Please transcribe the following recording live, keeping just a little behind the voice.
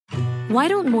Why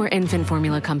don't more infant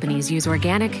formula companies use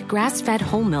organic, grass-fed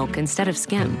whole milk instead of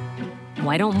skim?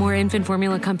 Why don't more infant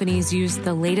formula companies use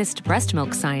the latest breast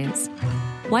milk science?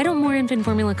 Why don't more infant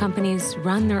formula companies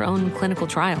run their own clinical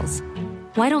trials?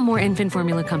 Why don't more infant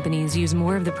formula companies use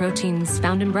more of the proteins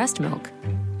found in breast milk?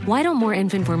 Why don't more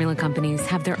infant formula companies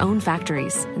have their own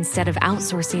factories instead of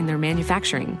outsourcing their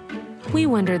manufacturing? We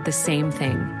wondered the same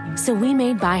thing. So we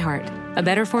made ByHeart, a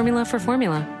better formula for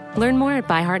formula. Learn more at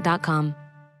byheart.com.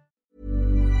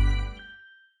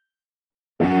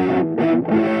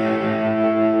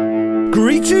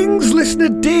 Greetings, listener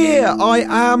dear. I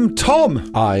am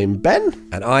Tom. I'm Ben.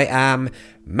 And I am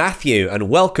Matthew, and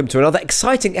welcome to another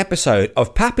exciting episode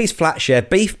of Pappy's Flatshare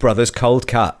Beef Brothers Cold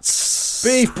Cuts.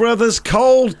 Beef Brothers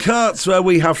Cold Cuts, where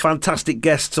we have fantastic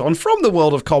guests on from the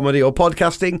world of comedy or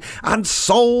podcasting and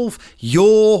solve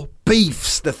your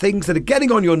beefs, the things that are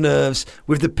getting on your nerves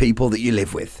with the people that you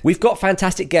live with. We've got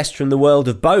fantastic guests from the world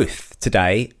of both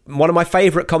today. One of my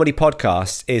favourite comedy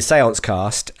podcasts is Seance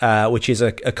Cast, which is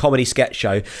a comedy sketch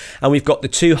show, and we've got the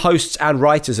two hosts and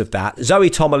writers of that, Zoe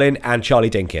Tomlin and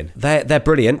Charlie Dinkin. They're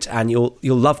brilliant, and you'll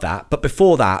love that. But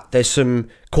before that, there's some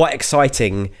quite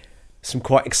exciting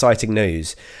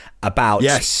news about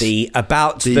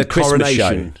the Christmas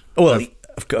show. Well, yes,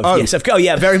 of course,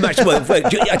 yeah, very much. Well, I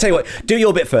tell you what, do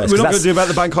your bit first. We're not going to do about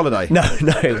the bank holiday. No.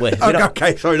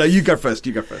 Okay, sorry, no, you go first.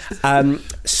 So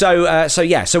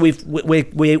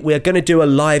we're going to do a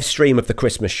live stream of the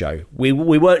Christmas show. We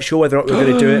weren't sure whether or not we were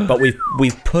going to do it, but we've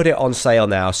put it on sale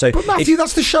now. So, but Matthew,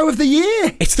 that's the show of the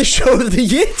year. It's the show of the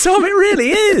year, Tom. It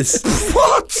really is.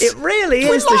 What? It really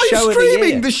is the show of the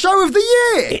year. The show of the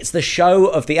year. It's the show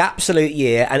of the absolute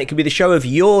year, and it can be the show of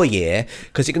your year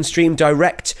because it can stream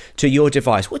direct to your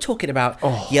device. We're talking about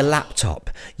your laptop,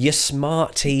 your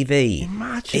smart TV,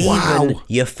 even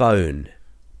your phone.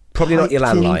 Probably not your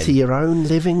landline. Into your own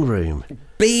living room.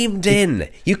 Beamed in.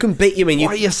 You can beat you in.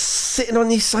 While you're sitting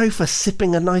on your sofa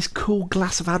sipping a nice cool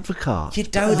glass of Advocaat. You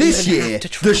don't this year,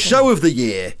 the show of the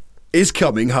year is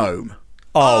coming home.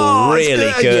 Oh,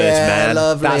 really good, man.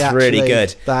 Lovely, That's actually. really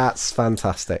good. That's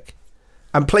fantastic.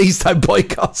 And please don't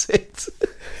boycott it.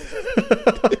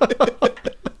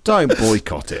 Don't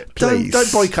boycott it, please.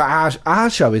 Don't boycott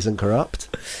our show. Isn't corrupt.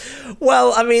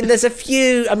 Well, I mean, there's a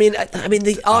few. I mean,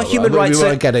 our human rights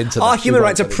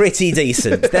are pretty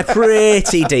decent. They're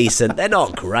pretty decent. They're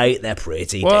not great. They're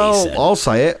pretty decent. Well, I'll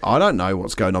say it. I don't know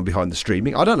what's going on behind the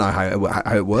streaming. I don't know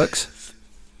how it works.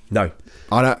 No,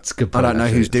 I don't. It's a good point, I don't know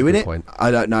actually. who's doing it. Point.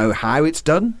 I don't know how it's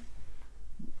done.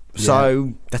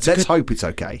 So let's hope it's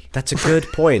okay. That's a good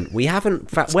point. We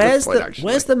haven't. Where's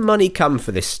the money come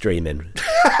for this streaming?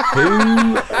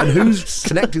 Who's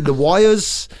connecting the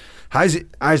wires? How's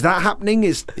that happening?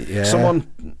 Is someone?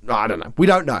 I don't know. We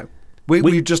don't know.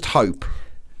 We just hope.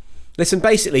 Listen,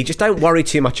 basically, just don't worry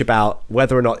too much about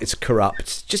whether or not it's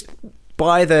corrupt. Just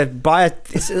buy a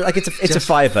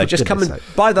 $5. Just come and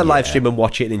buy the live stream and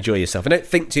watch it and enjoy yourself. And don't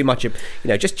think too much of,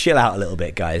 just chill out a little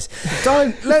bit, guys.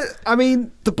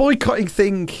 The boycotting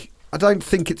thing, I don't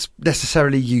think it's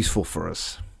necessarily useful for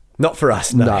us. Not for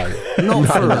us, no. Not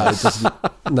for us.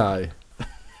 No.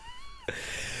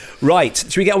 Right,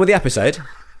 should we get on with the episode?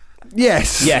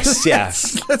 Yes, yeah.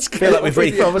 Let's feel like we've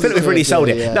really sold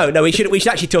it. Yeah. No, we should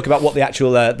actually talk about what the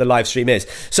actual the live stream is.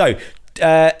 So,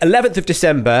 11th of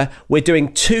December, we're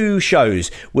doing two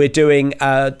shows. We're doing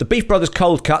the Beef Brothers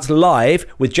Cold Cuts live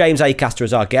with James Acaster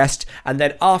as our guest, and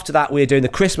then after that, we're doing the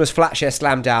Christmas Flatshare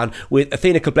Slam Down with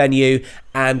Athena Koblenyu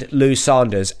and Lou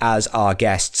Sanders as our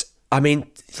guests. I mean,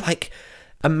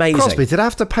 amazing. Crosby, did I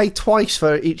have to pay twice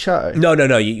for each show? No.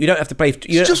 You don't have to pay.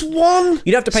 Just one.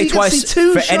 You don't have to pay twice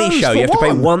for any show. You have to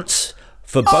pay once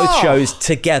for both shows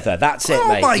together. That's it,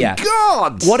 mate. Oh my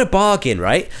God! What a bargain,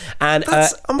 right? And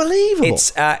that's unbelievable.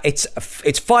 It's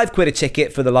 £5 a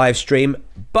ticket for the live stream,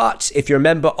 but if you're a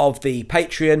member of the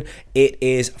Patreon, it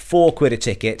is £4 a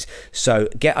ticket. So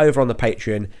get over on the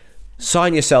Patreon.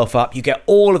 Sign yourself up. You get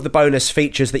all of the bonus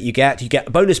features that you get. You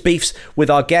get bonus beefs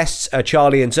with our guests,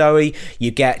 Charlie and Zoe.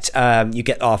 You get our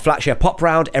Flatshare Pop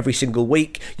Round every single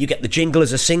week. You get the jingle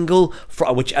as a single,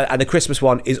 and the Christmas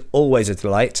one is always a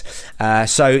delight.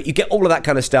 So you get all of that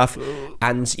kind of stuff,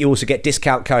 and you also get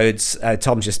discount codes.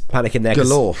 Tom's just panicking there.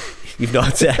 Galore. You've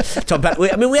not, Tom.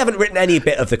 We haven't written any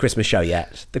bit of the Christmas show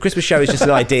yet. The Christmas show is just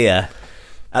an idea.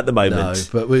 At the moment, no,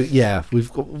 but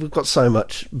we've got so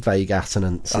much vague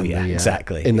assonance.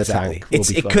 Exactly. In the tank,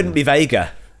 it couldn't be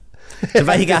Vega. The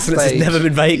vague assonance has never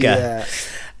been Vega.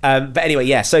 Yeah. But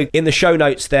anyway, so in the show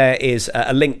notes there is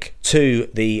a link to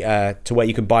the to where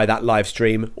you can buy that live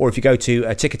stream, or if you go to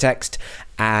Ticketext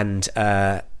and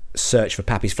search for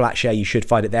Pappy's Flatshare, you should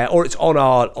find it there, or it's on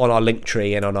our link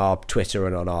tree and on our Twitter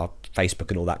and on our Facebook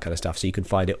and all that kind of stuff. So you can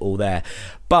find it all there.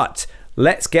 But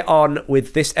let's get on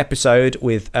with this episode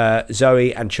with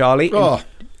Zoe and Charlie. Oh,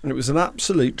 it was an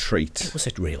absolute treat. It was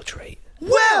a real treat.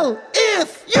 Well,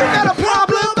 if you got a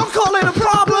problem, don't call it a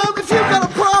problem. If you got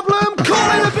a problem,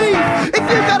 call it a beef. If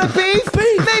you got a beef,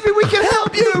 maybe we can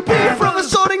help you. Beef from the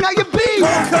sorting out your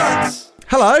beef.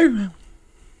 Hello.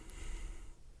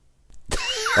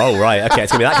 Oh, right. Okay,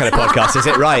 it's going to be that kind of podcast, is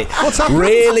it? Right. What's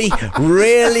happening?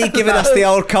 Really giving us the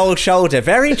old cold shoulder.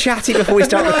 Very chatty before we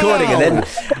start recording.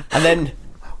 And then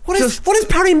what does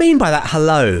Parry mean by that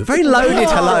hello? Very loaded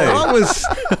hello.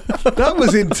 That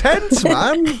was intense,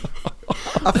 man.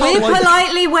 We're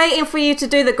politely waiting for you to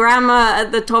do the grammar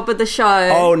at the top of the show.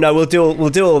 Oh, no, we'll do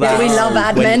all that. We love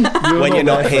admin. When you're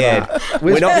not here.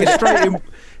 We're not going to straight in.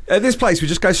 At this place, we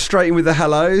just go straight in with the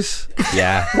hellos.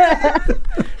 Yeah.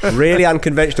 Really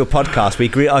unconventional podcast. We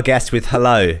greet our guests with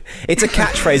hello. It's a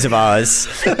catchphrase of ours.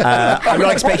 I'm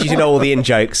not expecting you to know all the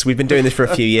in-jokes. We've been doing this for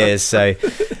a few years, so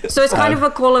it's kind of a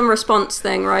call and response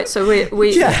thing, right? So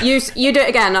we Yeah. you do it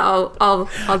again. I'll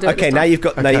do it. okay. Now you've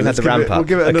had the ramp up. We'll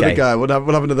give it another go. We'll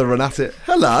have another run at it.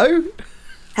 Hello.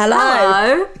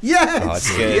 Hello. Yes. Oh,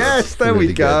 it's good. Yes. There Really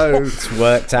we go. It's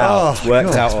worked out. It's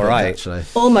worked out all right. Actually.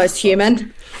 Almost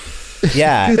human.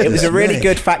 Yeah, it was a really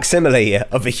good facsimile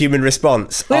of a human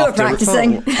response. We were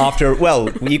practicing. Well,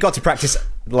 you got to practice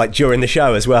like during the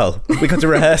show as well. We got to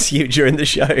rehearse you during the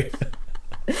show.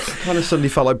 Kind of suddenly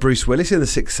felt like Bruce Willis in The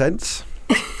Sixth Sense.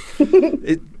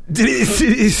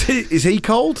 Is he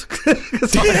cold?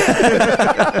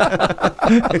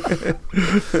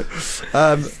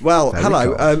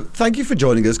 Hello. Thank you for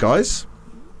joining us, guys.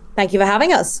 Thank you for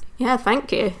having us. Yeah,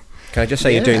 thank you. Can I just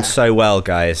say you're doing so well,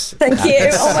 guys? Thank you.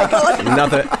 Oh my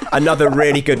God. Another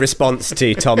really good response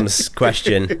to Tom's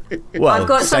question. Well, I've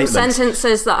got some statement.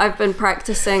 sentences that I've been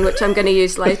practicing, which I'm going to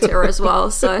use later as well.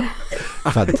 So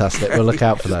Fantastic. We'll look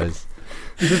out for those.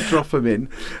 Just drop them in.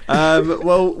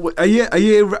 Well, are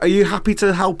you happy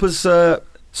to help us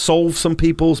solve some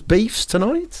people's beefs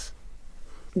tonight?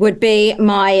 Would be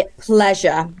my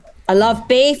pleasure. I love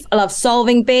beef. I love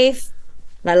solving beef.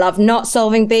 And I love not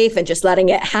solving beef and just letting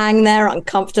it hang there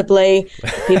uncomfortably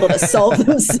for people to solve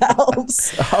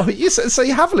themselves. Oh, so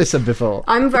you have listened before?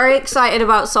 I'm very excited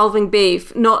about solving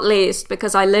beef, not least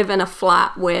because I live in a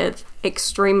flat with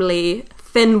extremely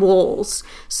thin walls.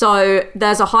 So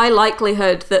there's a high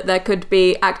likelihood that there could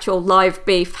be actual live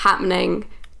beef happening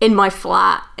in my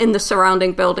flat, in the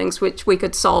surrounding buildings, which we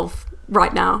could solve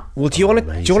right now. Well, do you want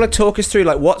to talk us through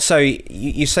like what? So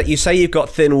you say you've got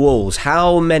thin walls.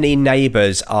 How many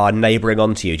neighbours are neighbouring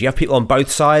onto you? Do you have people on both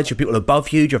sides? Do you have people above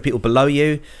you? Do you have people below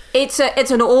you? It's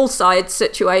an all sides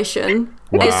situation.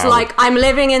 Wow. It's like I'm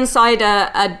living inside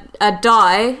a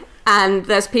die, and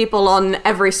there's people on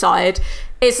every side.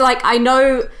 It's like I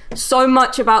know so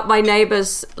much about my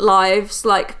neighbours' lives.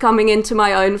 Like coming into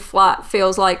my own flat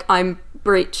feels like I'm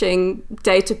breaching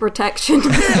data protection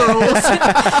rules.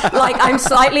 Like I'm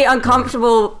slightly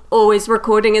uncomfortable always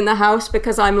recording in the house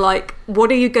because I'm like, what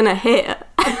are you gonna hear?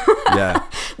 Yeah.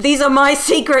 These are my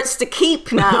secrets to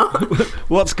keep now.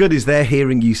 What's good is they're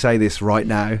hearing you say this right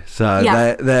now, so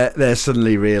Yeah. they're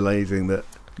suddenly realising that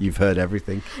you've heard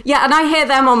everything. Yeah, and I hear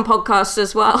them on podcasts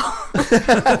as well.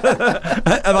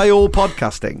 Are they all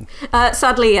podcasting?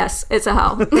 Sadly, yes, it's a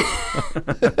hell.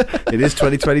 It is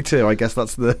 2022. I guess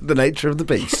that's the nature of the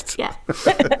beast. Yeah.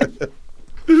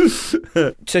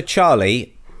 So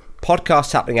Charlie,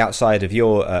 podcasts happening outside of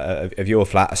your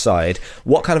flat aside,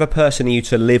 what kind of a person are you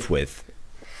to live with?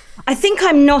 I think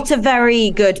I'm not a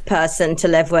very good person to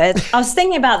live with. I was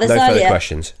thinking about this No further earlier.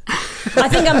 questions. I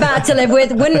think I'm bad to live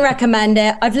with. Wouldn't recommend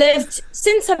it. I've lived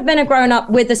since I've been a grown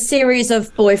up with a series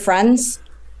of boyfriends.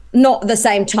 Not the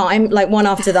same time, like one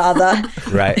after the other.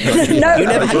 Right. No, You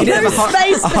never no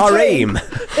space a harem.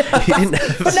 You didn't But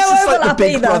no It's like the overlap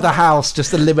Big either. Brother house,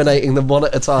 just eliminating them one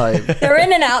at a time. They're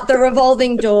in and out the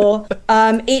revolving door.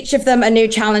 Each of them a new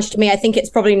challenge to me. I think it's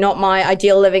probably not my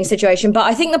ideal living situation, but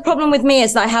I think the problem with me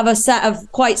is that I have a set of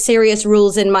quite serious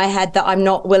rules in my head that I'm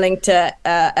not willing to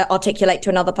articulate to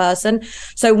another person.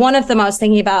 So one of them I was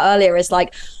thinking about earlier is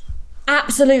like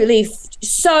absolutely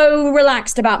so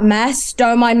relaxed about mess,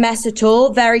 don't mind mess at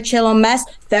all, very chill on mess,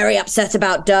 very upset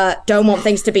about dirt, don't want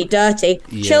things to be dirty,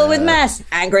 chill with mess,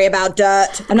 angry about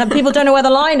dirt, and then people don't know where the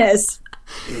line is.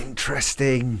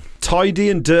 Interesting.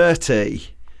 Tidy and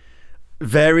dirty.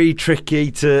 Very tricky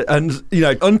to, and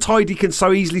untidy can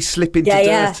so easily slip into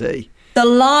dirty. The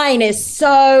line is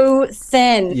so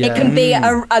thin. Yeah. It can be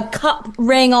a cup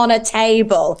ring on a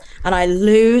table, and I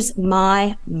lose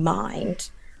my mind.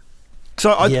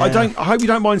 So I hope you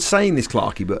don't mind saying this,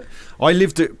 Clarky, but I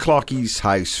lived at Clarky's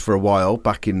house for a while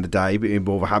back in the day in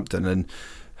Wolverhampton, and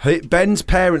Ben's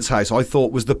parents' house I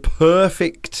thought was the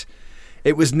perfect.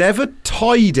 It was never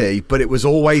tidy, but it was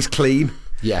always clean.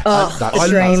 Yeah,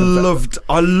 I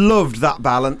loved that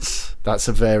balance. That's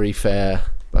a very fair.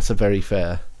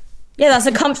 Yeah, that's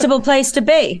a comfortable place to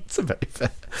be. It's a very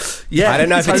fair. Yeah, I don't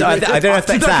know if it's. I don't know if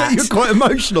that's that. You're quite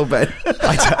emotional, Ben.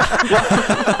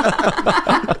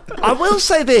 I will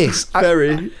say this.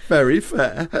 Very, very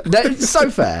fair. No, it's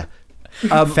so fair.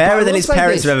 Fairer than his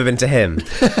parents have ever been to him.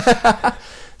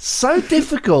 So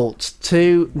difficult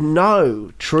to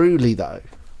know truly, though,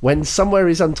 when somewhere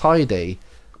is untidy,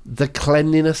 the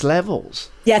cleanliness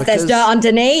levels. Yeah, if there's dirt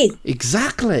underneath.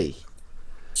 Exactly.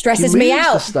 Stresses me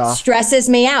out. Stresses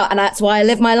me out. And that's why I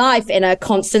live my life in a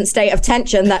constant state of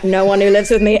tension that no one who lives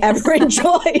with me ever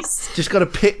enjoys. Just got to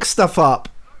pick stuff up,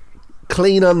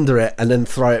 clean under it, and then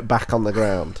throw it back on the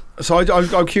ground. So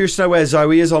I'm curious to know where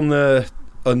Zoe is on the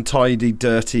untidy,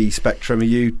 dirty spectrum.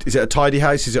 Is it a tidy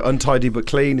house? Is it untidy but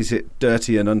clean? Is it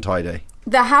dirty and untidy?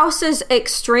 The house is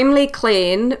extremely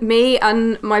clean. Me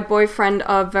and my boyfriend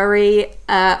are very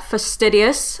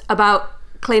fastidious about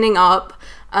cleaning up.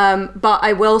 But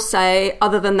I will say,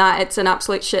 other than that, it's an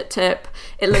absolute shit tip.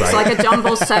 It looks like a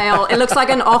jumble sale. It looks like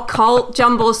an occult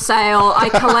jumble sale. I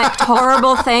collect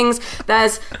horrible things.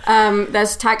 There's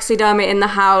taxidermy in the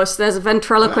house. There's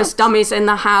ventriloquist dummies in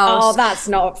the house. Oh, that's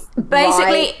not Basically,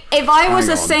 right. If I was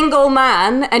a single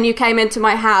man and you came into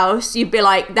my house, you'd be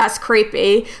like, that's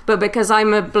creepy. But because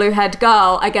I'm a blue-haired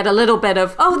girl, I get a little bit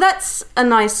of, oh, that's a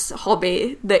nice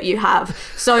hobby that you have.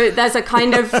 So there's a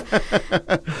kind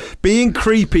of... Being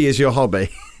creepy is your hobby.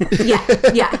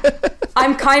 Yeah.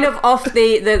 I'm kind of off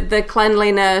the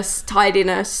cleanliness,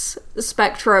 tidiness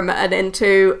spectrum and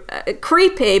into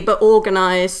creepy but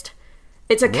organised.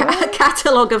 It's a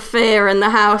catalogue of fear in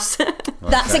the house.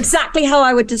 That's exactly how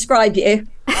I would describe you.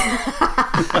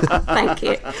 Thank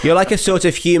you. You're like a sort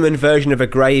of human version of a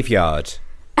graveyard.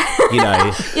 You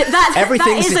know,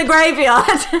 that is a graveyard.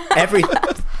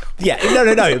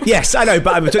 No. Yes, I know,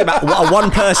 but I'm talking about a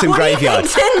one-person graveyard.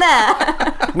 What do you think's in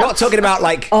there? I'm not talking about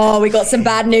like. Oh, we got some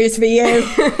bad news for you.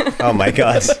 Oh my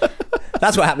god,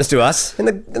 that's what happens to us in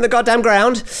the goddamn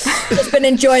ground. Just been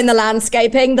enjoying the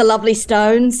landscaping, the lovely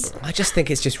stones. I just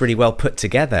think it's just really well put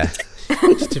together.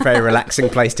 Just a very relaxing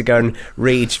place to go and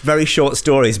read very short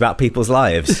stories about people's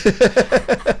lives.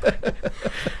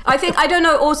 I don't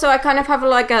know, also I kind of have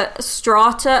like a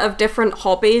strata of different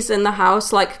hobbies in the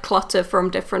house, like clutter from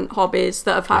different hobbies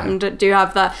that have happened. Do you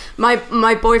have that?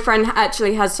 My boyfriend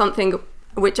actually has something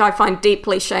which I find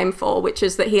deeply shameful, which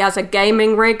is that he has a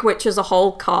gaming rig, which is a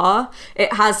whole car.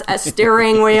 It has a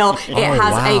steering wheel, it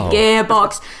has a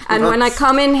gearbox, and when I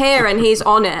come in here and he's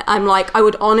on it, I'm like, I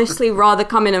would honestly rather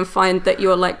come in and find that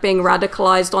you're like being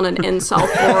radicalized on an incel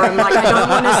forum. Like, I don't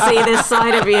want to see this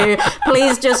side of you.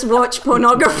 Please just watch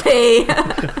pornography.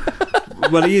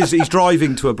 Well, he's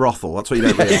driving to a brothel. That's what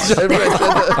you don't realise.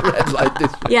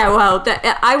 Yeah, well,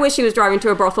 I wish he was driving to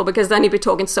a brothel, because then he'd be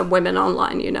talking to some women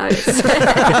online, you know.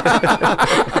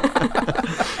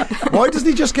 Why doesn't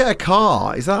he just get a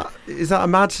car? Is that a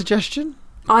mad suggestion?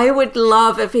 I would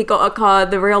love if he got a car.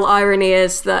 The real irony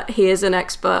is that he is an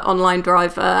expert online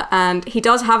driver, and he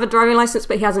does have a driving license,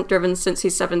 but he hasn't driven since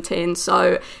he's 17,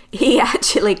 so he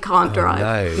actually can't drive.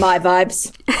 No. My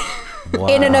vibes. Wow.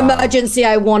 In an emergency,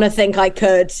 I want to think I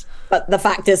could, but the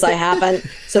fact is I haven't.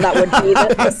 So that would be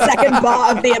the second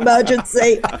part of the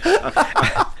emergency.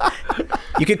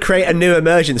 You could create a new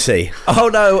emergency. Oh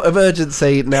no,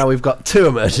 emergency. Now we've got two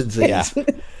emergencies. Yeah.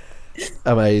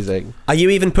 Amazing. Are you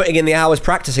even putting in the hours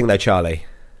practicing though, Charlie?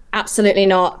 Absolutely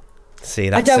not.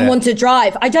 See, I don't want to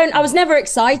drive. I was never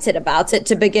excited about it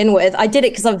to begin with. I did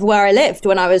it because of where I lived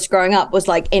when I was growing up, was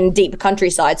like in deep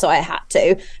countryside, so I had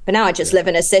to. But now I just live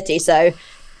in a city, so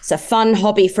it's a fun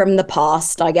hobby from the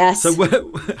past, I guess.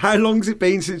 So how long's it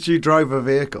been since you drove a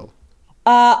vehicle?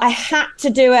 I had to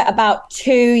do it about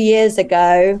 2 years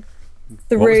ago.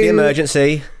 What was the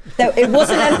emergency? It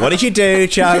wasn't. What did you do,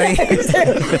 Charlie?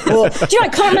 Well, do you know? I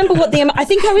can't remember what I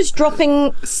think I was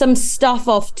dropping some stuff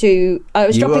off to. You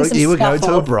were going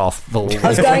to a brothel. I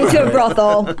was going to a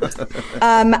brothel,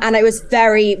 and it was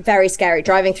very, very scary.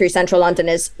 Driving through central London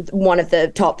is one of the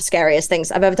top scariest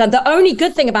things I've ever done. The only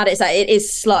good thing about it is that it is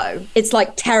slow. It's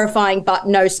like terrifying, but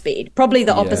no speed. Probably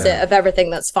the opposite of everything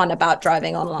that's fun about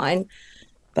driving online.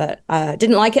 But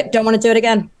didn't like it. Don't want to do it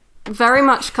again. Very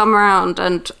much come around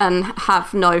and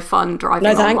have no fun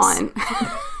driving online.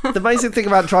 The amazing thing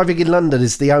about driving in London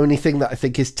is the only thing that I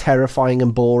think is terrifying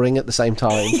and boring at the same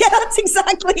time. Yeah, that's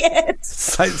exactly it.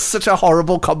 So it's such a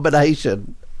horrible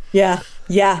combination. Yeah.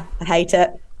 Yeah, I hate it.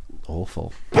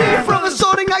 Awful. Beef from the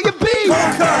sorting out your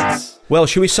beef. Well,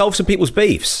 should we solve some people's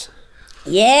beefs?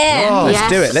 Yeah. Let's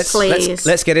Yes, do it.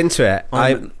 Let's get into it.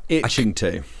 I'm itching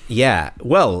to. Yeah.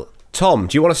 Well, Tom,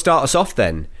 do you want to start us off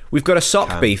then? We've got a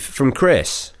sock beef from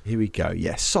Chris. Here we go.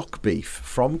 Yes, sock beef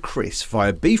from Chris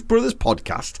via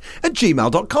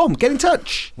beefbrotherspodcast@gmail.com. Get in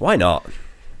touch. Why not?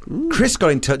 Chris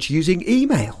got in touch using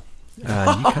email. You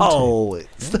can too. Oh,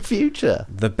 it's the future.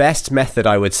 The best method,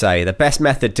 I would say, the best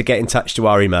method to get in touch to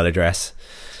our email address,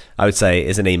 I would say,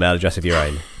 is an email address of your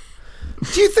own.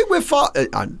 Do you think we're far...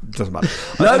 doesn't matter.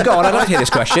 No, go on. I'd like to hear this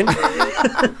question.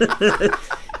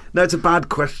 No, it's a bad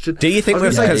question. Do you think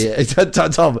we're...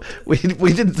 Tom, we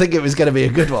didn't think it was going to be a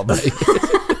good one, mate.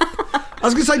 I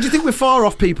was going to say, do you think we're far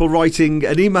off people writing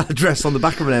an email address on the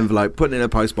back of an envelope, putting it in a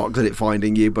postbox and it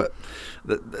finding you? But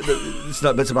it's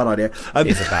a bad idea.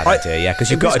 It's a bad idea, yeah,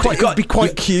 because you've got it'd be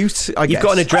quite cute, I guess. You've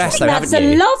got an address, though, That's haven't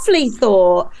a you? lovely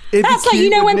thought. It'd be That's like, cute, you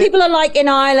know, when wouldn't it? people are like in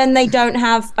Ireland, they don't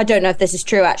have, I don't know if this is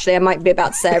true actually, I might be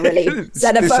about to say a really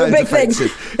xenophobic thing.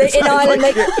 offensive. In Ireland,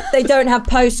 they don't have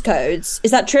postcodes.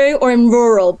 Is that true? Or in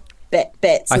rural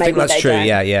bits? I think maybe that's they true, don't.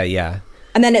 yeah.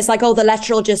 And then it's like, oh, the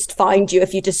letter will just find you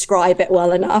if you describe it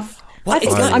well enough. Well, it's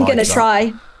like- I'm going to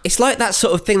try. It's like that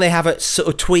sort of thing they have at sort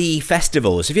of twee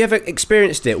festivals. Have you ever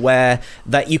experienced it where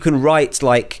that you can write,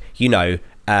 like, you know,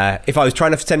 if I was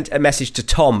trying to send a message to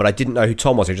Tom, but I didn't know who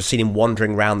Tom was, I just seen him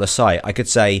wandering around the site, I could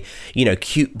say, you know,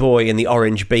 cute boy in the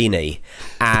orange beanie.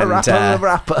 And, The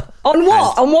rapper. On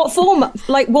what? On what form?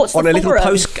 Like, what's on the a little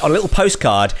forum? on a little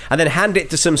postcard, and then hand it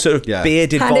to some sort of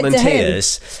bearded Hand it to him.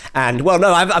 volunteers. And well,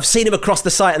 no, I've seen him across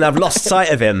the site, and I've lost sight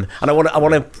of him, and I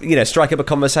want to you know, strike up a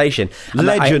conversation. And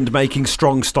Legend making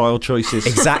strong style choices.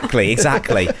 Exactly.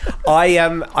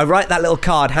 I write that little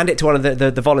card, hand it to one of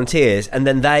the volunteers, and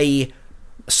then they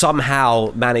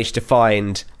somehow manage to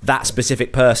find that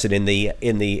specific person in the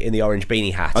orange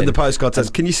beanie hat. And the postcard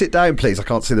says, "Can you sit down, please? I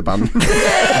can't see the band."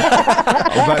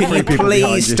 About Can three you people behind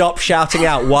please you. stop shouting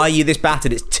out, "Why are you this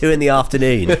battered? It's 2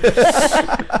 PM."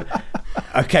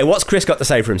 Okay, what's Chris got to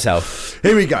say for himself?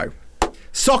 Here we go.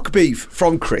 Sock beef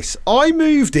from Chris. I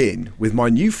moved in with my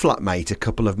new flatmate a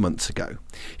couple of months ago.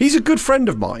 He's a good friend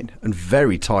of mine and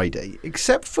very tidy,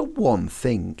 except for one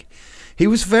thing. He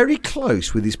was very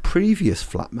close with his previous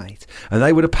flatmate, and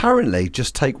they would apparently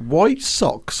just take white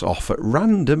socks off at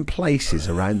random places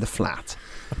around the flat.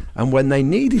 And when they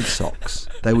needed socks,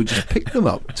 they would just pick them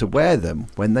up to wear them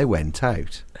when they went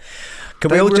out. Can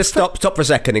we They all were just stop for a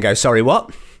second and go, sorry, what?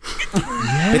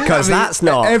 Because that's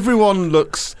not... Everyone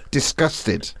looks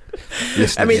disgusted.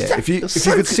 Listening here. If you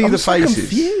could see the faces.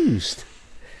 Confused.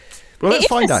 Well, let's It's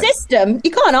find a out. system. You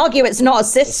can't argue it's not a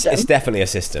system. It's definitely a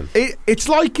system. It's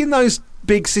like in those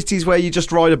big cities where you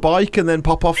just ride a bike and then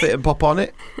pop off it and pop on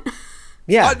it.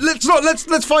 Yeah. Let's find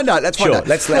out. Let's find Sure, out.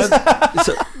 let's...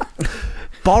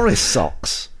 Boris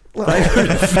socks.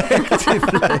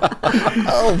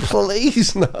 Oh,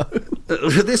 please, no.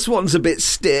 This one's a bit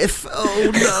stiff.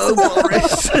 Oh no,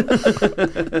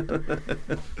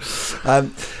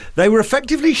 Boris. They were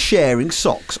effectively sharing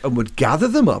socks and would gather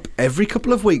them up every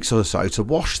couple of weeks or so to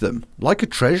wash them, like a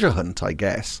treasure hunt, I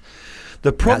guess.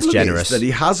 The problem is generous. that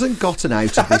he hasn't gotten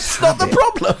out of this That's not habit. the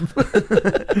problem.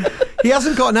 He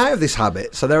hasn't gotten out of this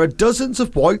habit, so there are dozens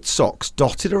of white socks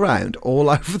dotted around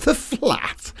all over the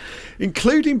flat,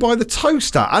 including by the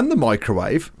toaster and the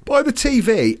microwave, by the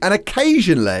TV, and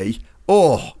occasionally,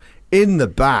 in the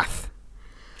bath.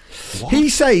 What? He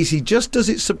says he just does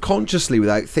it subconsciously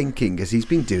without thinking, as he's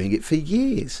been doing it for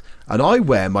years. And I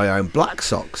wear my own black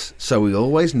socks, so we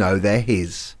always know they're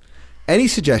his. Any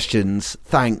suggestions?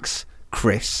 Thanks,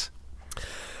 Chris.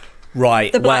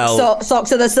 Right, The black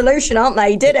socks are the solution, aren't they?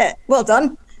 You did it. Well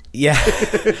done. Yeah.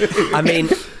 I mean,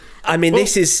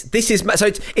 this is so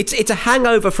it's a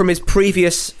hangover from his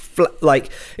previous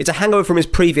it's a hangover from his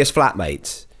previous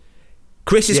flatmates.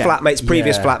 Chris's flatmate's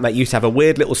previous flatmate used to have a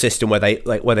weird little system where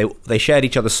they shared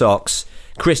each other's socks.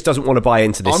 Chris doesn't want to buy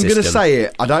into this I'm system. going to say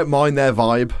it. I don't mind their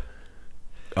vibe.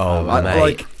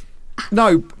 Mate.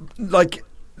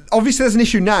 Obviously there's an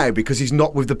issue now because he's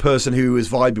not with the person who he was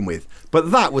vibing with,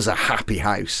 but that was a happy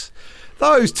house.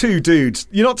 Those two dudes,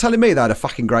 you're not telling me they had a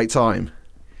fucking great time.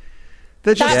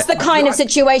 They're just, That's the kind of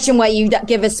situation where you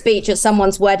give a speech at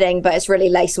someone's wedding, but it's really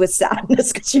laced with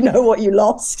sadness because you know what you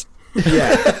lost.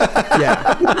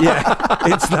 yeah,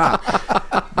 it's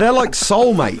that. They're like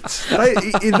soulmates. They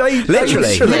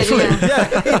Literally.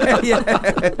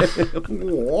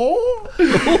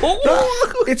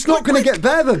 It's not going to get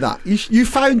better than that. You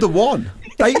found the one.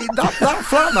 That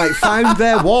flatmate found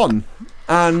their one,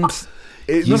 and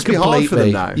it must be hard for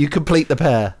them now. You complete the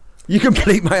pair. You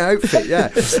complete my outfit, yeah.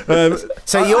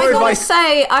 So I your gotta advice...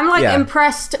 say, I'm like Yeah.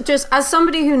 impressed, just as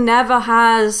somebody who never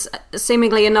has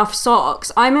seemingly enough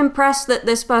socks, I'm impressed that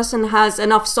this person has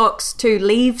enough socks to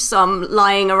leave some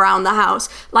lying around the house.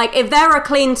 Like, if there are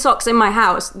clean socks in my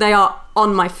house, they are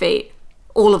on my feet.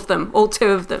 All of them, all 2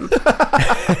 of them.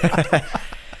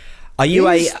 Are you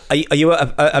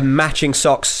a matching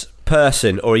socks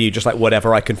person, or are you just like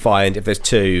whatever I can find? If there's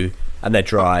 2 and they're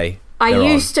dry, I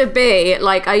used to be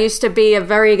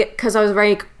because I was a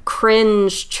very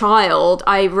cringe child.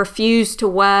 I refused to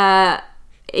wear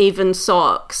even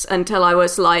socks until I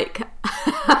was like,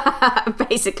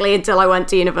 basically until I went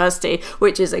to university,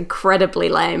 which is incredibly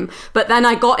lame. But then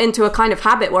I got into a kind of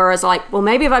habit where I was like, well,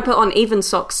 maybe if I put on even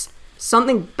socks,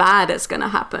 something bad is going to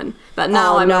happen. But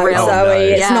now I'm a real...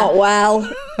 Zoe, it's Yeah. not well.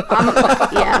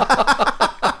 Yeah.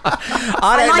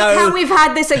 I I don't like know. how we've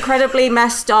had this incredibly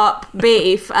messed up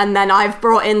beef, and then I've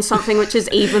brought in something which is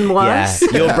even Yeah, worse.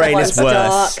 your brain is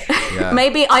worse.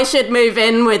 Maybe I should move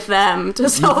in with them to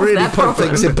solve You've really their put problem.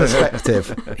 things in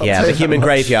perspective. Yeah, the human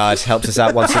graveyard helps us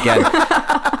out once again.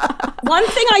 One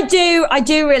thing I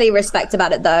do really respect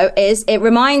about it though is it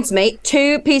reminds me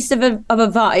 2 pieces of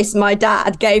advice my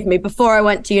dad gave me before I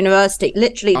went to university.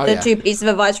 Literally, the 2 pieces of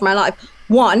advice from my life.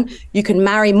 1, you can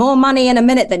marry more money in a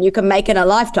minute than you can make in a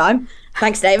lifetime.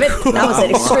 Thanks, David. That was an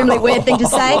extremely weird thing to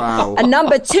say. Wow. And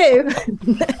number 2,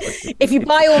 if you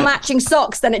buy all matching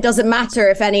socks, then it doesn't matter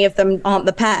if any of them aren't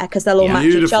the pair because they'll all match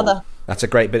each Beautiful. other. That's a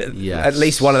great bit. Yes. At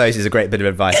least one of those is a great bit of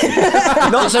advice.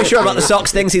 Not so sure about the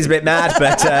socks thing. He's a bit mad,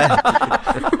 but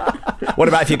what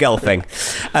about if you're golfing?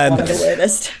 The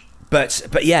weirdest.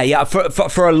 But yeah.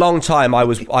 For a long time, I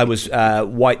was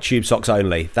white tube socks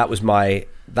only. That was my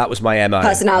MO.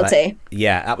 Personality.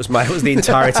 That was the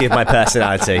entirety of my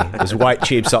personality. It was white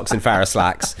tube socks and Farrah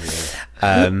slacks.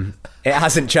 It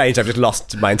hasn't changed. I've just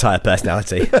lost my entire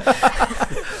personality.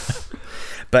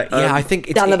 But yeah, I think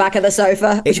it's Down the back of the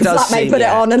sofa. it Your does flatmate seem, put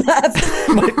yeah. it on and left.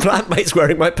 my flatmate's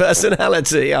wearing my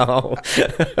personality. Oh,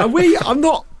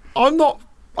 I'm not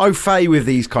au fait with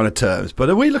these kind of terms, but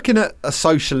are we looking at a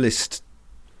socialist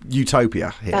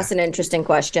utopia here? That's an interesting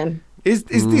question. Is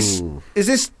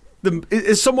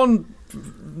someone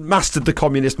mastered the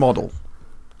communist model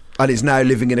and is now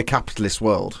living in a capitalist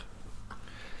world?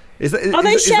 Are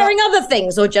they sharing other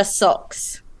things or just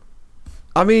socks?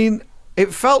 I mean,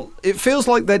 it feels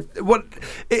like at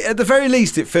the very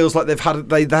least, it feels like they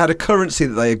had a currency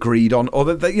that they agreed on, or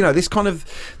that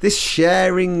this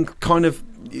sharing kind of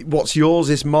what's yours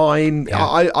is mine. Yeah.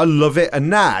 I love it, and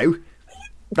now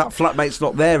that flatmate's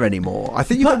not there anymore. I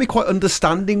think you've got to be quite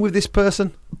understanding with this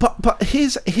person. But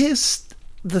here's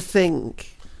the thing.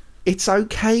 It's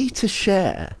okay to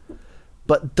share,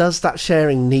 but does that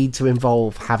sharing need to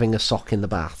involve having a sock in the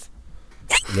bath?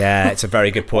 yeah, it's a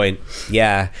very good point.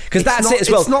 Yeah, because that's it as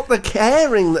well. It's not the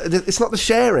caring. It's not the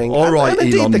sharing. All right, and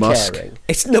indeed Elon the Musk. caring.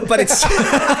 It's not, but it's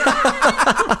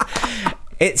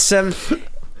it's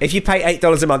if you pay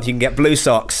 $8 a month, you can get blue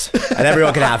socks, and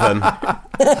everyone can have them.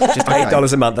 Just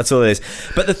 $8 a month. That's all it is.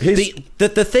 But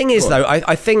the thing is, though,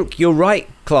 I think you're right,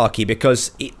 Clarky,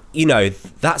 because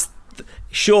that's.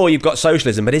 Sure, you've got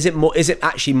socialism, but is it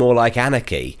actually more like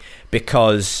anarchy?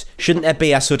 Because shouldn't there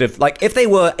be a sort of like if they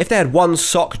had one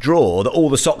sock drawer that all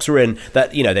the socks were in,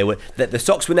 that that the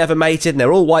socks were never mated and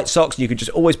they're all white socks and you could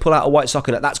just always pull out a white sock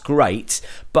and that's great.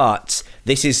 But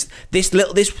this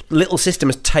little system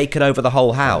has taken over the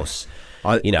whole house.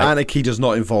 Anarchy does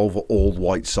not involve all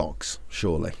white socks,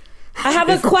 surely. I have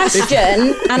a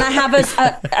question and I have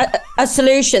a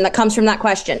solution that comes from that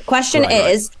question. Question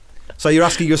is... So you're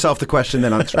asking yourself the question,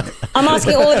 then answering it. I'm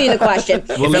asking all of you the question. If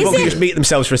everyone could just meet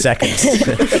themselves for a second.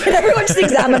 Can everyone just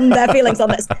examine their feelings on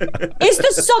this? Is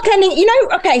the sock ending...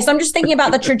 okay, so I'm just thinking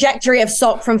about the trajectory of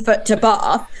sock from foot to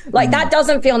bath. Like, that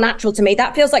doesn't feel natural to me.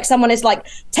 That feels like someone is, like,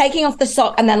 taking off the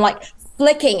sock and then, like,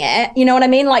 flicking it. You know what I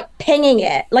mean? Like, pinging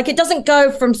it. Like, it doesn't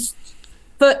go from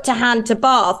foot to hand to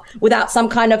bath without some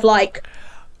kind of, like...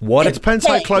 It depends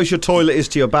how close your toilet is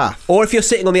to your bath. Or if you're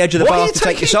sitting on the edge of the bath to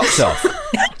take your socks off.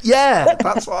 Yeah,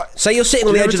 that's right. So you're sitting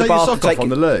on the edge of the bath to take on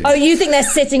the loo. Oh, you think they're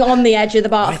sitting on the edge of the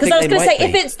bath? Because I was going to say,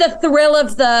 if it's the thrill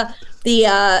of the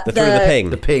ping,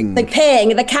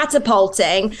 the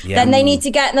catapulting, then they need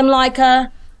to get them like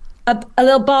a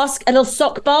little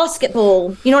sock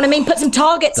basketball. You know what I mean? Put some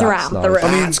targets around the room.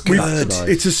 I mean,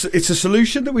 it's a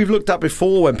solution that we've looked at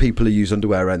before when people use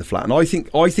underwear around the flat, and I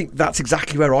think that's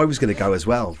exactly where I was going to go as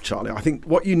well, Charlie. I think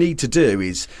what you need to do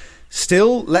is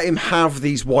still let him have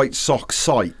these white sock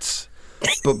sites,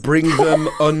 but bring them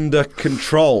under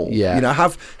control. Yeah,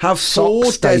 have four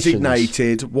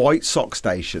designated white sock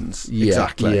stations. Yeah,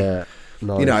 exactly. Yeah.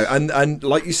 Nice. You know, and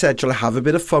like you said, shall I have a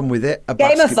bit of fun with it? A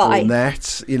Gamify. basketball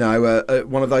net, you know,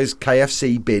 one of those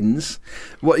KFC bins.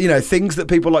 What, you know, things that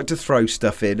people like to throw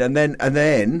stuff in, and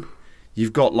then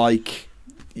you've got like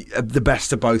the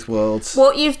best of both worlds.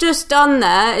 What you've just done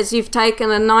there is you've taken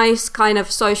a nice kind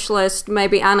of socialist,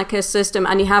 maybe anarchist system,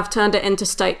 and you have turned it into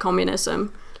state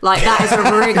communism. Like, that is a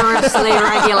rigorously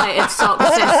regulated sock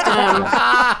system.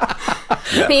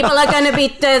 People are going to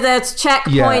be, there's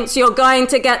checkpoints. You're going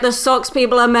to get the socks.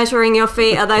 People are measuring your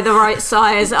feet. Are they the right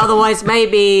size? Otherwise,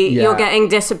 maybe you're getting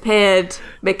disappeared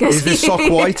because... Is this sock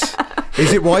white?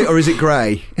 Is it white or is it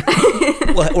grey?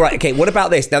 Well, all right, okay, what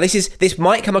about this? Now, this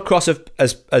might come across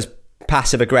as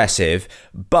passive-aggressive,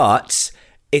 but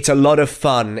it's a lot of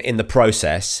fun in the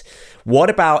process.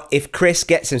 What about if Chris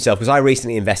gets himself, because I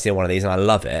recently invested in one of these and I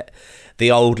love it,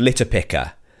 the old litter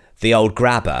picker, the old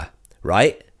grabber,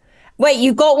 right? Wait,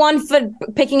 you got one for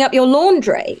picking up your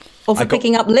laundry or for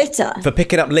picking up litter? For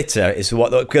picking up litter is what,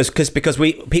 because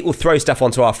people throw stuff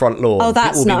onto our front lawn. Oh,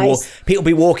 that's nice. People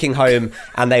be walking home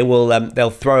and they'll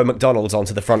throw a McDonald's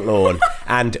onto the front lawn,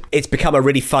 and it's become a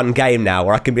really fun game now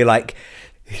where I can be like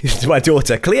to my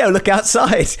daughter, Cleo, look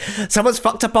outside. Someone's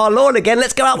fucked up our lawn again.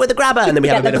 Let's go out with the grabber. And then we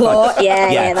have a bit of fun.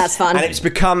 Yeah, that's fun. And it's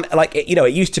become like, you know, I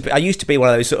used to be one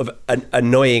of those sort of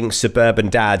annoying suburban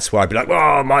dads where I'd be like,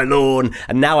 oh, my lawn.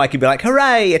 And now I could be like,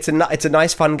 hooray, it's a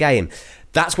nice fun game.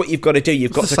 That's what you've got to do.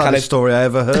 You've got That's to the kind saddest of... story I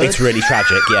ever heard. It's really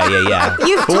tragic. Yeah.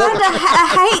 You've turned a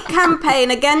hate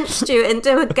campaign against you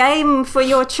into a game for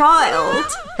your child.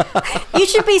 You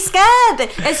should be scared.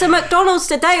 It's a McDonald's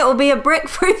today. It'll be a brick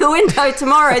through the window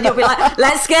tomorrow, and you'll be like,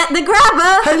 let's get the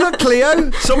grabber. Hey, look, Cleo,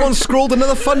 someone scrawled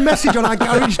another fun message on our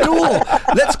garage door.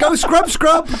 Let's go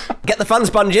scrub. Get the fun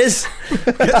sponges.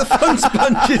 Get the fun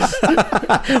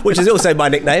sponges. Which is also my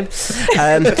nickname.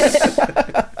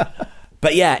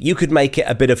 But yeah, you could make it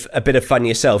a bit of fun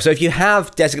yourself. So if you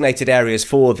have designated areas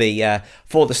for the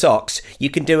socks, you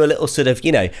can do a little sort of,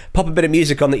 you know, pop a bit of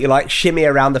music on that you like, shimmy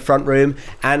around the front room,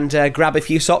 and grab a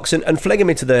few socks and fling them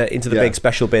into the big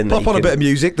special bin. Pop on a bit of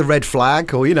music, the Red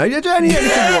Flag, or, you know, anything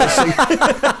you want to sing.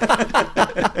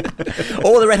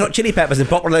 Or the Red Hot Chili Peppers, and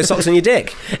pop one of those socks on your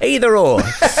dick. Either or.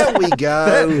 There we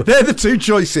go. They're the two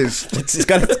choices. It's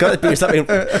got to be something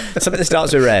that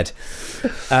starts with red.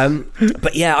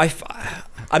 But yeah,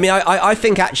 I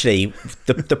think actually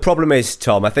the problem is,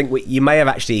 Tom, I think you may have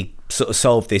actually sort of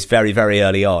solved this very, very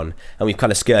early on, and we've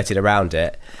kind of skirted around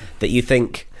it, that you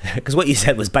think, because what you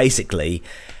said was basically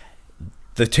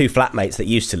the two flatmates that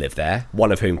used to live there,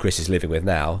 one of whom Chris is living with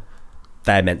now,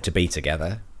 they're meant to be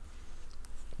together.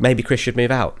 Maybe Chris should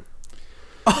move out.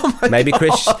 Oh my Maybe God.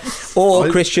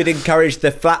 Chris should encourage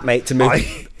the flatmate to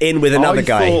move in with another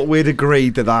guy. I thought we'd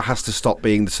agreed that has to stop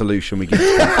being the solution we give to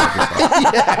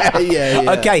people.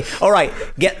 Yeah. Okay, all right.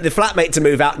 Get the flatmate to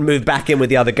move out and move back in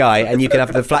with the other guy, and you can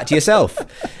have the flat to yourself.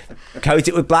 Coat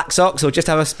it with black socks, or just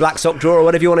have a black sock drawer, or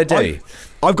whatever you want to do.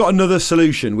 I've got another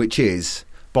solution, which is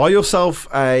buy yourself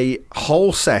a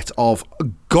whole set of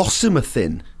gossamer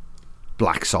thin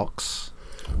black socks.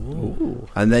 Ooh.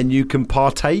 And then you can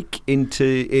partake in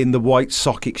the white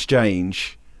sock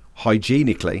exchange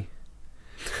hygienically,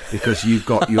 because you've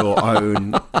got your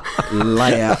own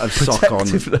layer of sock on.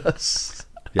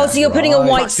 Yeah, so you're putting a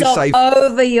white Practice sock safe.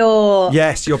 over your...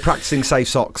 Yes, you're practicing safe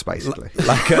socks, basically.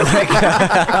 You're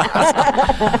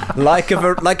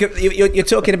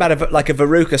talking about a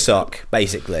Veruca sock,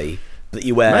 basically, that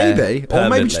you wear. Maybe, or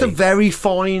maybe just a very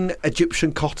fine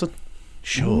Egyptian cotton.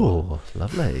 Sure,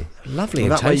 lovely and That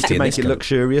way you toasty. can make it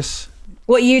luxurious.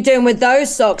 What are you doing with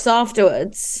those socks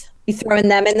afterwards? You throwing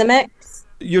them in the mix?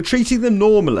 You're treating them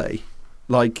normally,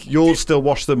 like you'll still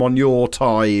wash them on your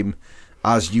time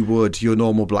as you would your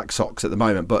normal black socks at the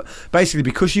moment. But basically,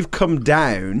 because you've come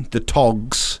down the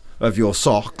togs of your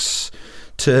socks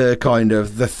to kind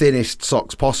of the thinnest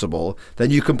socks possible,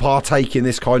 then you can partake in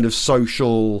this kind of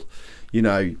social, you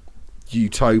know,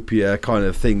 utopia kind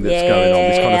of thing that's going on,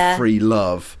 this kind of free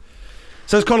love.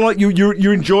 So it's kind of like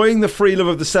you're enjoying the free love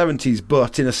of the 70s,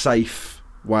 but in a safe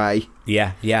way.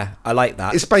 Yeah, I like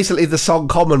that. It's basically the song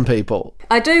Common People.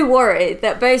 I do worry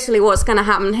that basically what's going to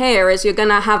happen here is you're going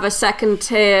to have a second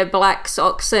tier black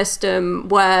sock system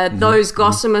where those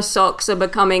gossamer socks are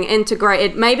becoming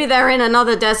integrated. Maybe they're in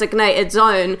another designated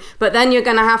zone, but then you're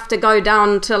going to have to go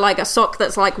down to like a sock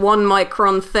that's like 1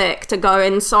 micron thick to go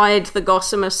inside the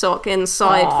gossamer sock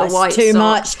inside the white sock.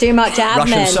 Too much admin.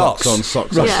 Russian socks. On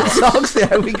socks. Yeah. Socks,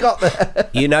 yeah, we got there.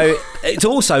 You know, it's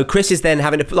also Chris is then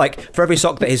having to, like, for every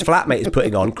sock that his flatmate is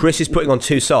putting on, Chris is putting on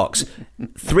 2 socks,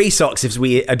 3 socks if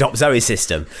we adopt Zoe's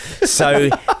system. So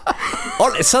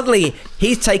Suddenly,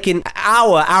 he's taking an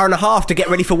hour and a half to get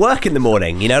ready for work in the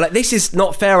morning. You know, like, this is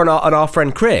not fair on our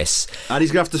friend Chris. And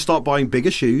he's going to have to start buying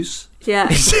bigger shoes. Yeah.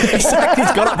 Exactly,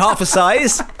 he's gone up half a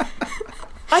size.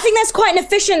 I think that's quite an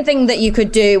efficient thing that you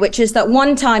could do, which is that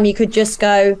one time you could just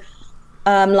go,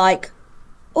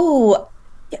 oh,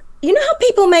 you know how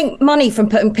people make money from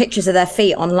putting pictures of their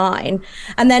feet online?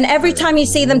 And then every time you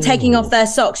see them taking off their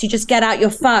socks, you just get out your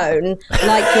phone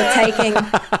like you're taking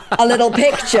a little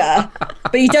picture,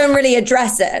 but you don't really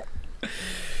address it.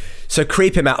 So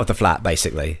creep him out of the flat,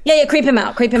 basically. Yeah, creep him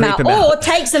out. Or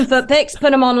take some foot pics,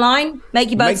 put them online, make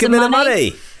you both some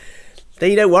money. Then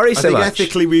you don't worry so much. I think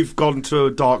ethically we've gone to a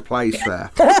dark place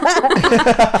there.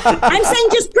 I'm saying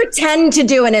just pretend to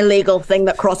do an illegal thing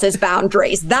that crosses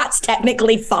boundaries. That's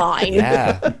technically fine.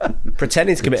 Yeah.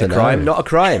 Pretending to commit a crime, not a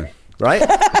crime, right?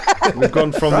 We've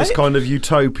gone from this kind of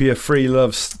utopia free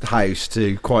love house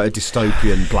to quite a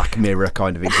dystopian Black Mirror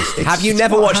kind of existence. Have you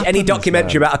never watched any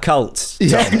documentary about a cult?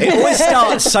 Yeah. It always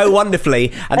starts so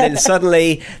wonderfully, and then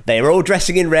suddenly they're all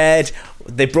dressing in red,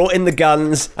 they brought in the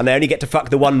guns, and they only get to fuck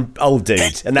the one old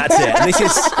dude, and that's it. And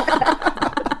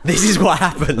this is what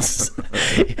happens.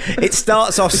 It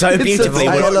starts off so beautifully.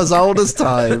 It's a tale as old as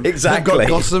time. Exactly. They've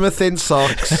got gossamer thin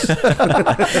socks.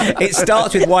 It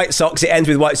starts with white socks, it ends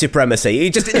with white supremacy.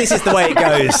 This is the way it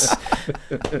goes.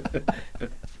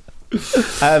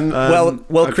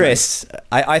 Okay. Chris,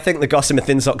 I think the gossamer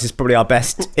thin socks is probably our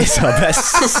best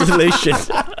solution.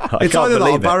 It's either that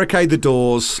or barricade the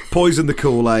doors, poison the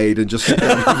Kool-Aid, and just drink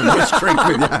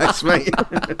with your housemate.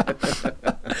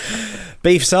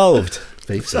 Beef solved.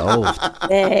 Beef solved.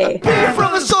 Hey. Beef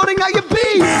from the sorting out your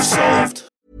beef. Solved.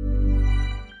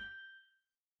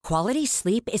 Quality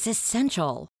sleep is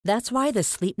essential. That's why the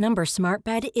Sleep Number Smart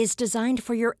Bed is designed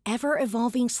for your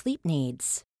ever-evolving sleep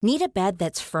needs. Need a bed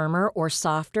that's firmer or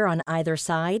softer on either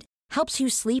side? Helps you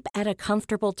sleep at a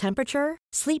comfortable temperature?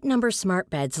 Sleep Number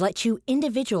Smart Beds let you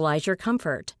individualize your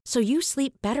comfort, so you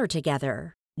sleep better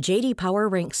together. J.D. Power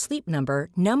ranks Sleep Number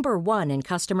number 1 in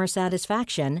customer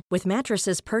satisfaction with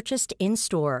mattresses purchased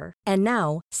in-store. And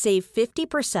now, save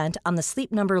 50% on the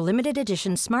Sleep Number Limited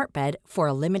Edition Smart Bed for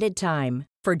a limited time.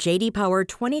 For J.D. Power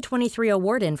 2023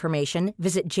 award information,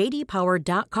 visit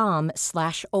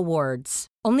jdpower.com/awards.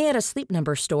 Only at a Sleep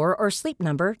Number store or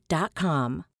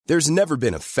sleepnumber.com. There's never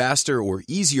been a faster or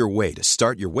easier way to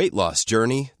start your weight loss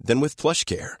journey than with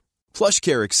PlushCare.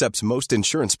 PlushCare accepts most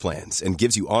insurance plans and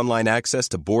gives you online access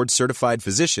to board-certified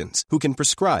physicians who can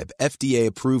prescribe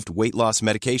FDA-approved weight loss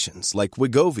medications like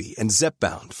Wegovy and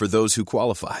Zepbound for those who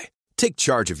qualify. Take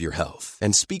charge of your health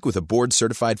and speak with a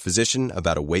board-certified physician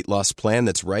about a weight loss plan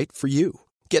that's right for you.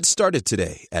 Get started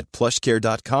today at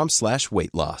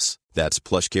plushcare.com/weight loss. That's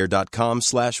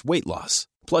plushcare.com/weight loss.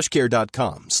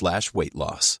 plushcare.com/weight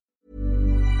loss.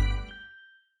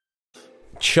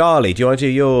 Charlie, do you want to do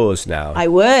yours now? I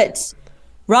would.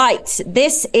 Right,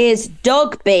 this is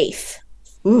dog beef.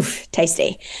 Oof,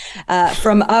 tasty.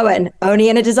 From Owen, only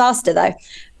in a disaster though.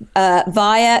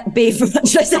 Via beef.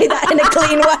 Should I say that in a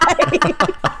clean way?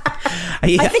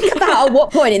 I think about at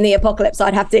what point in the apocalypse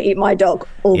I'd have to eat my dog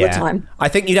all the time. I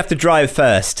think you'd have to drive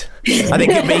first. I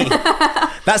think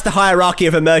that's the hierarchy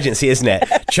of emergency, isn't it?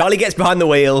 Charlie gets behind the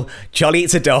wheel, Charlie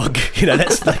eats a dog. You know,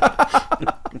 that's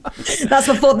that's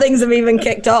before things have even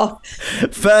kicked off.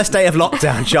 First day of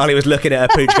lockdown, Charlie was looking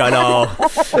at her pooch going, "Oh,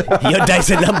 your days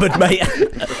are numbered, mate."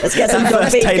 Let's get some dog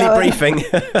first beef daily going. briefing.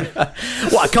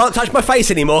 What, I can't touch my face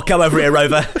anymore. Come over here,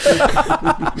 Rover.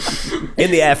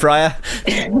 In the air fryer.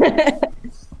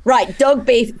 Right, dog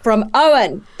beef from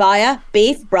Owen via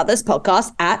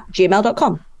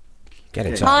beefbrotherspodcast@gmail.com. Get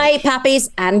in touch. Hi, pappies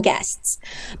and guests.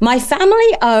 My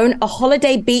family own a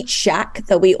holiday beach shack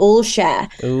that we all share.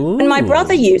 When my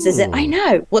brother uses it, I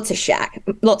know, what's a shack?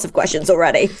 Lots of questions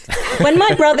already. When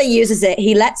my brother uses it,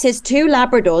 he lets his 2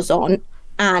 Labradors on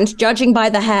and, judging by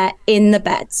the hair, in the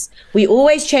beds. We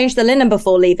always change the linen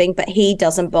before leaving, but he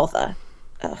doesn't bother.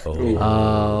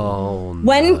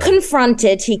 When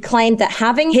confronted, he claimed that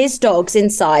having his dogs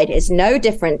inside is no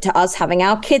different to us having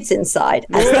our kids inside.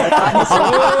 As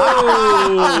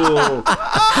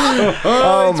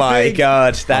Oh my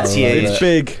God, that's huge. It's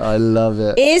big. I love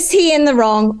it. Is he in the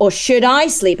wrong, or should I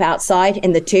sleep outside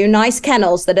in the 2 nice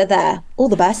kennels that are there? All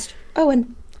the best,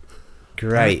 Owen.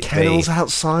 Great. Kennels Beef.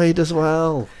 outside as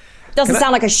well. Doesn't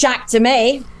sound like a shack to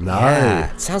me. No.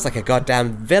 Yeah, it sounds like a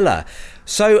goddamn villa.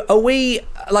 So are we,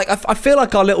 like, I feel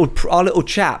like our little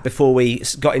chat before we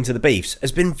got into the beefs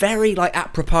has been very, like,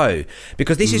 apropos,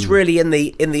 because this is really in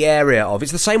the area of,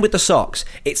 it's the same with the socks.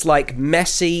 It's like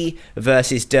messy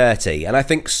versus dirty. And I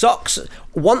think socks,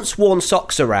 once worn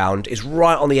socks around is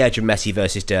right on the edge of messy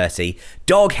versus dirty.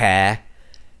 Dog hair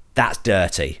that's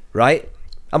dirty, right?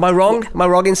 Am I wrong? Am I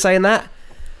wrong in saying that?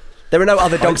 There are no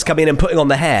other dogs coming in and putting on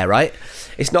the hair, right?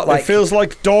 It's not like... It feels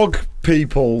like dog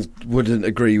people wouldn't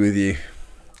agree with you.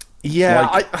 Yeah,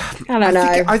 Like- I don't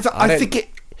know. I think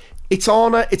it's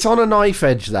on a knife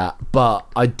edge, that, but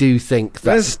I do think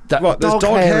that There's that dog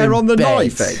hair in on the bed-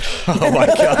 knife edge. Oh my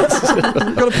God.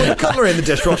 You've got to put the cutlery in the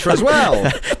dishwasher as well.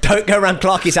 Don't go around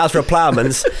Clarky's house for a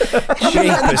ploughman's.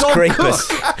 Jeepers dog creepers.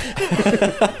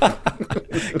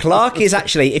 Clark is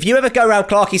actually, if you ever go around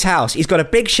Clarky's house, he's got a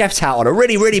big chef's hat on, a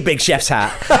really, really big chef's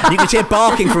hat. You can hear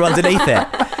barking from underneath it.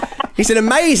 He's an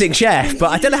amazing chef, but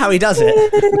I don't know how he does it.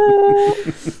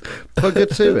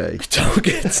 Pugatui.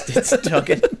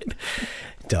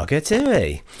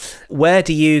 Dogatui. Where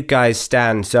do you guys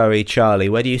stand, Zoe, Charlie?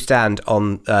 Where do you stand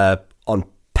on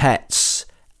pets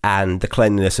and the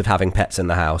cleanliness of having pets in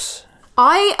the house?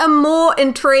 I am more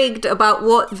intrigued about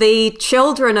what the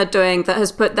children are doing that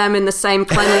has put them in the same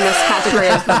cleanliness category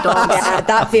as the dogs. Yeah,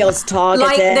 that feels targeted.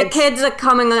 Like, the kids are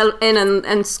coming in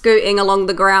and scooting along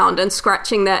the ground and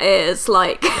scratching their ears,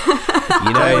 like...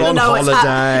 You They're know, on know what's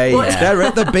holiday. what- They're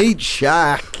at the beach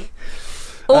shack.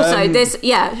 Also,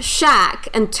 shack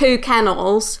and 2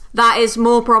 kennels, that is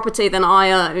more property than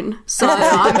I own. So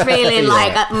I'm feeling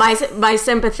like my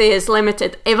sympathy is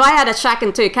limited. If I had a shack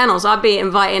and 2 kennels, I'd be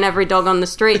inviting every dog on the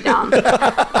street down.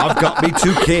 I've got me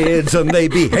 2 kids and they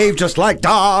behave just like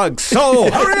dogs.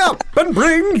 So hurry up and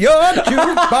bring your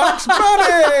jukebox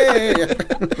money.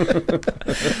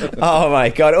 oh my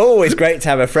God, always great to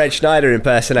have a Fred Schneider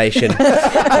impersonation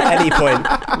at any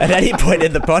point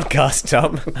in the podcast,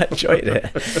 Tom. I enjoyed it.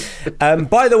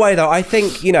 By the way, though, I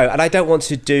think, and I don't want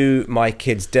to do my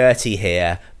kids dirty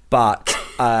here, but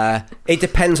it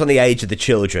depends on the age of the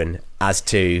children as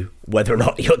to whether or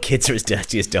not your kids are as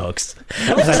dirty as dogs.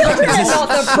 The children are not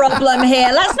the problem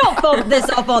here. Let's not fob this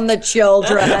off on the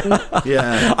children.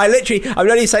 Yeah. I'm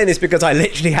only saying this because I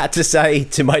literally had to say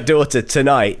to my daughter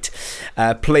tonight,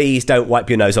 please don't wipe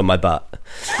your nose on my butt.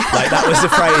 Like, that was the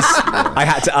phrase I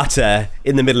had to utter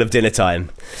in the middle of dinner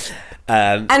time.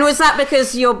 And was that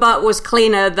because your butt was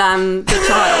cleaner than the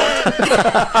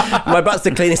child? My butt's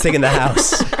the cleanest thing in the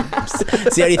house.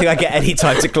 It's the only thing I get any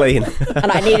time to clean.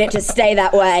 And I need it to stay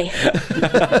that way.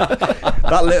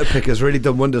 That litter picker's really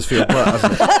done wonders for your butt,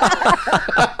 hasn't it?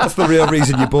 That's the real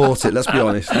reason you bought it, let's be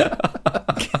honest.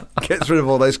 Gets rid of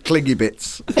all those clingy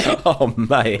bits. Oh,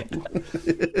 mate.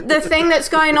 The thing that's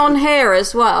going on here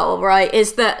as well, right,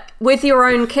 is that with your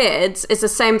own kids, it's the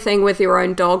same thing with your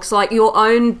own dogs. Like, your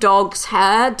own dog's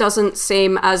hair doesn't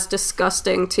seem as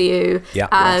disgusting to you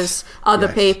as other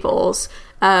people's.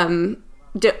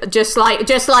 Just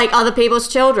like other people's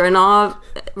children are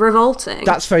revolting.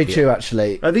 That's very true,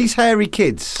 actually. Are these hairy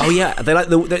kids? Oh, yeah. They're like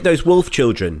those wolf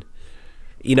children.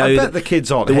 I bet the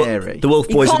kids aren't hairy. The wolf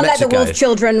You boys of can't let Mexico. the wolf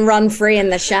children run free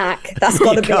in the shack. That's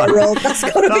got to be a rule. That's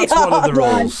got to be That's a one of the hard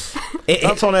one. rules.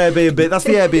 That's on Airbnb. That's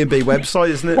the Airbnb website,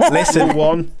 isn't it? Listen,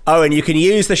 one. Oh, and you can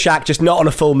use the shack, just not on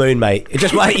a full moon, mate. It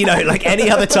just like any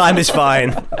other time is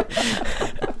fine.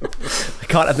 I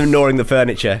can't have them gnawing the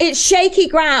furniture. It's shaky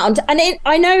ground, and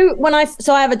I know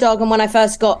I have a dog, and when I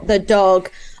first got the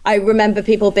dog, I remember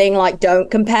people being like,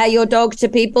 "Don't compare your dog to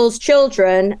people's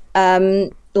children."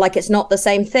 Like, it's not the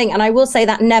same thing. And I will say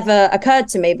that never occurred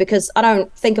to me because I don't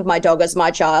think of my dog as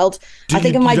my child. I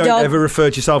think of my you dog. don't ever refer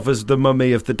to yourself as the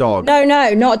mummy of the dog? No,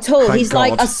 not at all. Thank He's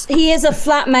God. like he is a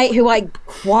flatmate who I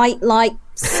quite like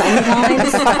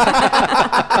sometimes.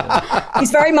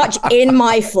 He's very much in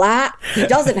my flat. He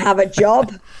doesn't have a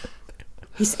job.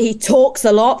 He talks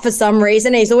a lot for some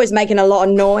reason. He's always making a lot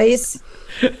of noise.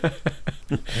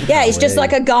 Yeah, he's just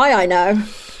like a guy I know.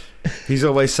 He's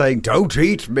always saying, "Don't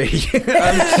eat me."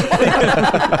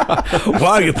 Why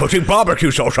are you putting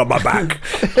barbecue sauce on my back?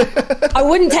 I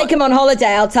wouldn't take him on holiday,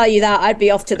 I'll tell you that. I'd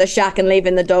be off to the shack and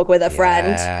leaving the dog with a friend.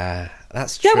 Yeah,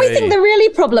 that's true. Don't we think the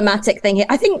really problematic thing here?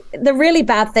 I think the really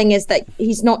bad thing is that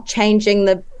he's not changing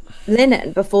the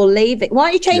linen before leaving. Why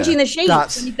are you changing the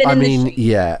sheets? when you've been in the sheets?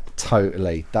 Yeah,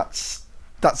 totally. That's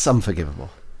unforgivable.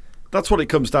 That's what it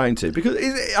comes down to.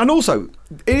 And also,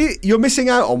 you're missing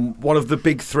out on one of the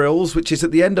big thrills, which is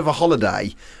at the end of a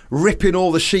holiday, ripping all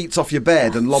the sheets off your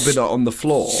bed and lobbing it on the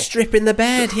floor. Stripping the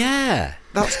bed, yeah.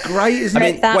 That's great, isn't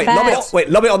it? That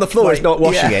Lob it on the floor is not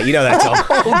washing it. You know that, Tom.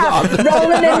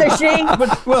 Rolling in the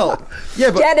sheets.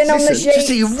 But Jetting on the listen, sheets.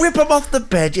 So you rip them off the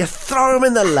bed, you throw them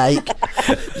in the lake.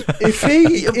 if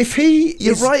he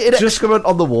You is write an excrement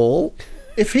on the wall.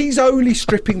 if he's only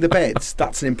stripping the beds,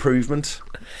 that's an improvement.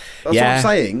 That's what I'm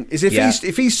saying. Is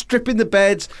if he's stripping the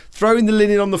beds, throwing the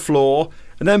linen on the floor,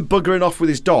 and then buggering off with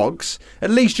his dogs, at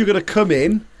least you're going to come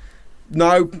in,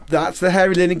 No, that's the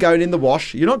hairy linen going in the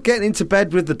wash. You're not getting into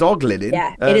bed with the dog linen.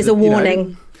 Yeah, it is a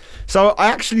warning. So I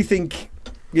actually think,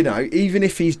 even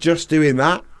if he's just doing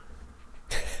that,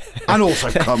 and also,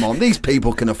 come on, these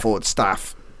people can afford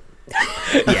staff.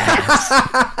 Yes.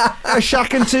 A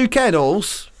shack and 2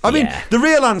 kennels. I mean, the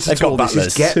real answer to all this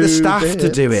is get the staff to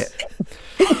do it.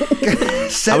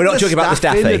 We're not talking about the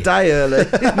staff in fee. a day early.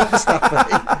 Not the staff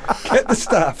fee. Get the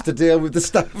staff to deal with the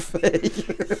staff fee.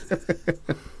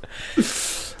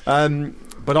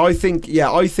 But I think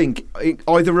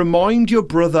either remind your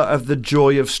brother of the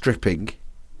joy of stripping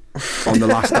on the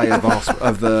last day of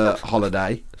the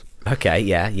holiday. Okay,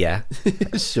 yeah.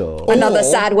 Sure. Another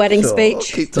sad wedding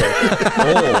speech. Keep talking.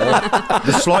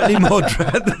 The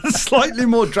slightly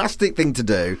more drastic thing to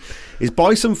do is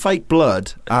buy some fake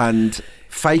blood and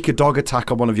fake a dog attack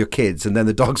on one of your kids, and then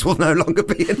the dogs will no longer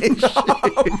be an issue.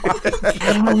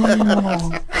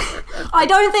 I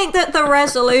don't think that the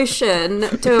resolution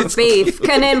to a beef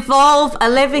can involve a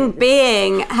living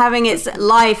being having its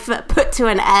life put to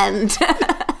an end.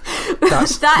 That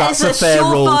is a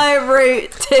surefire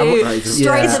route to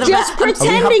straight to the just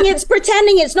pretending. It's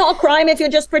pretending. It's not a crime if you're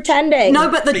just pretending. No,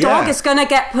 but the dog is going to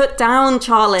get put down,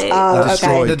 Charlie. Oh,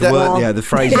 destroyed. okay. The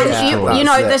phrase. And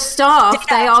the staff,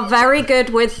 they are very good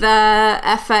with their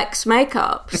FX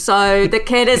makeup. So the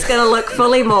kid is going to look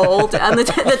fully mauled, and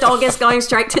the dog is going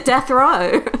straight to death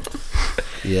row.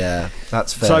 Yeah,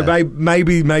 that's fair. So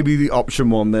maybe the option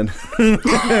one then.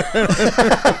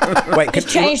 Wait, just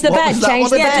change the bed. Change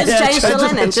the bed. Just change the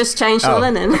linen. Just change the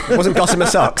linen. Wasn't Gossamer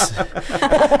socks?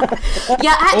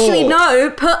 Yeah, actually, no.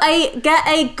 Get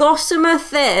a Gossamer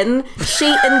Thin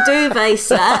sheet and duvet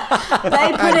set.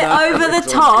 They put it over the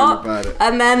top,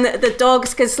 and then the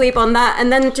dogs can sleep on that,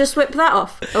 and then just whip that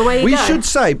off. Away you go. We should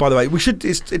say, by the way,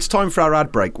 it's time for our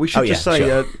ad break. We should just say.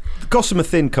 Sure. Gossamer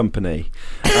Thin Company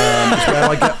is where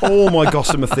I get all my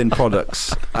Gossamer Thin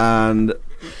products, and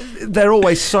they're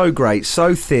always so great,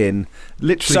 so thin,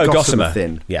 literally so Gossamer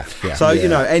Thin. Yeah. So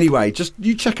anyway, just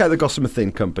you check out the Gossamer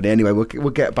Thin Company. Anyway,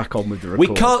 we'll get back on with the record.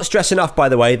 We can't stress enough, by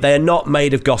the way, they are not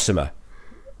made of gossamer.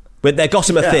 But they're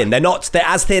Gossamer Thin. They're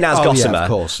as thin as Gossamer. Yeah, of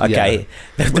course. Okay.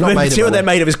 Yeah. The material they're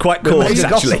made of is quite coarse,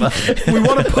 actually. We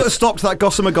want to put a stop to that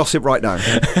Gossamer gossip right now.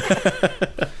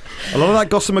 A lot of that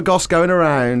Gossamer goss going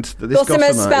around. That this Gossamer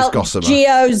is Gossamer.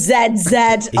 Goszimer.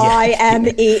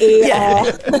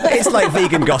 It's like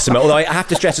vegan Gossamer. Although I have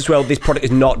to stress as well, this product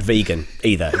is not vegan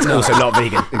either. It's also not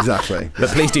vegan. Exactly. But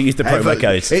please do use the promo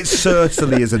code. It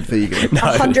certainly isn't vegan.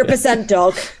 100%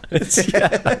 dog.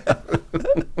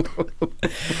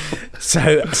 So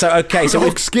okay. So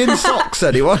dog skin socks,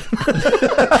 anyone?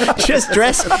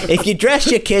 If you dress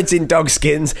your kids in dog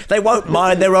skins, they won't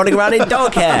mind they're running around in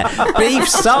dog hair. Beef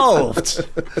solved.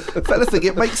 I think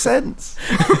it makes sense.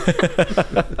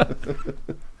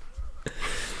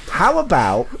 How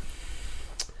about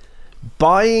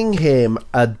buying him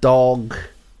a dog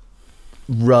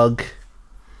rug,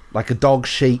 like a dog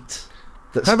sheet?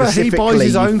 How about he buys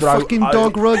his own fucking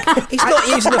dog rug? He's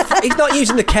not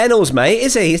using the kennels, mate,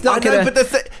 is he? He's not going to.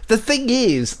 But the thing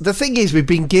is, we've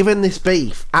been given this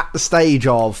beef at the stage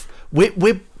of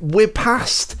we're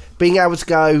past being able to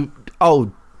go.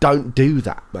 Oh, don't do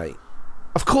that, mate.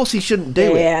 Of course he shouldn't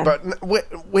do it, but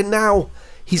we're now.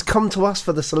 He's come to us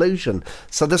for the solution.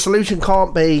 So the solution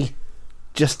can't be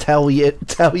just tell your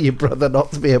brother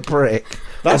not to be a prick.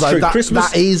 That's true.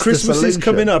 Christmas is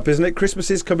coming up, isn't it? Christmas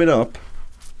is coming up.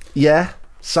 Yeah.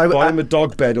 So buy him a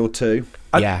dog bed or two.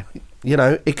 Yeah.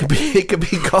 It could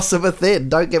be Gossamer Thin.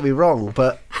 Don't get me wrong,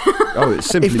 but it's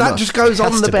simply if that just goes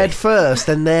on the bed first,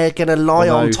 then they're going to lie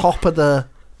on top of the.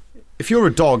 If you're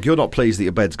a dog, you're not pleased that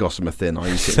your bed's Gossamer Thin, are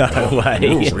you? No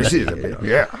way. This is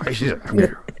a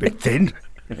bit thin.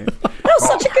 That was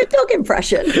such a good dog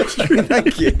impression.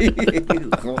 Thank you.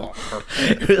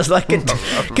 It was like,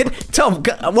 Tom,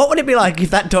 what would it be like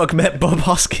if that dog met Bob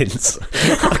Hoskins?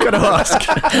 I've got to ask.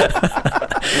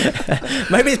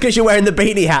 Maybe it's because you're wearing the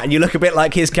beanie hat and you look a bit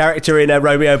like his character in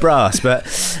Romeo Brass, but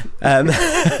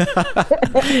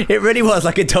it really was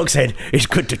like a dog saying, "It's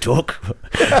good to talk,"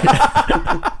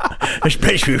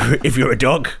 especially if you're a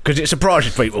dog, because it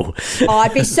surprises people. Oh,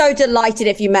 I'd be so delighted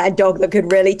if you met a dog that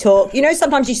could really talk. You know,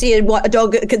 sometimes you see a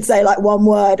dog that can say like one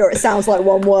word, or it sounds like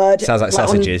one word. Sounds like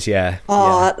sausages, yeah.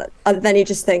 And then you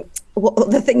just think, what are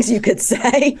the things you could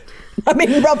say? I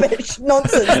mean, rubbish,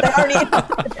 nonsense. They're only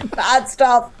bad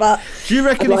stuff. But do you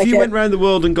reckon if you went around the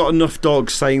world and got enough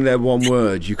dogs saying their one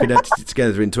word, you could edit it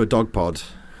together into a dog pod?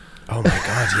 Oh my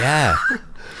god, yeah.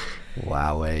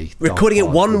 Wowee. Recording it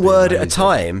one word at a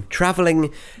time, travelling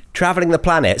the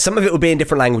planet. Some of it would be in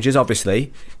different languages,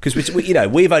 obviously, because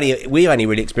we've only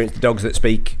really experienced the dogs that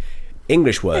speak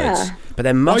English words, Yeah. but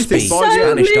there must be think by-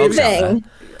 Spanish dogs out there. moving.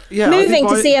 Yeah, I Moving think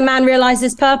to by- see a man realise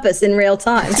his purpose in real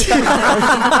time.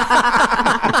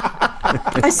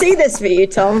 I see this for you,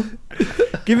 Tom.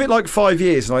 Give it like 5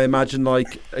 years, and I imagine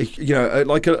like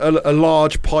a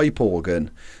large pipe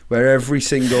organ where every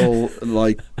single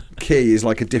like key is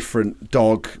like a different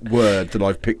dog word that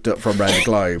I've picked up from around the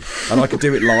globe, and I could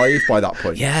do it live by that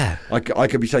point. Yeah. I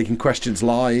could be taking questions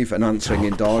live and answering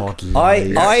in dog.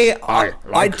 I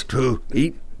like to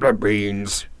eat the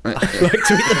beans. like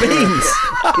to eat the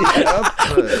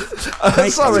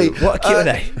beans. Sorry, What a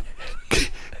Q&A.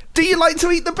 do you like to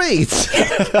eat the beans?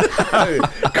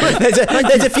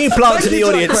 There's a few plants in the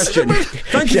audience.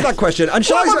 Thank you for that question. And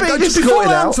shall Why am I I being just before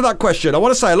escorted I out? answer that question, I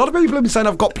want to say a lot of people have been saying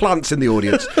I've got plants in the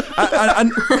audience,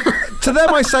 and to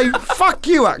them I say fuck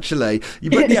you. Actually,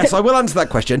 but yes, I will answer that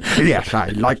question. Yes, I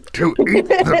like to eat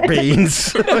the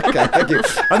beans. Okay, thank you.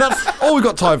 And that's all we've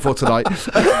got time for tonight.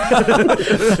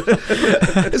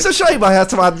 It's a shame I had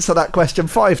to answer that question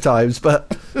 5 times,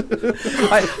 but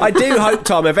I do hope,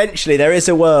 Tom, eventually there is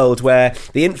a world where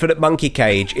the infinite monkey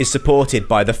cage is supported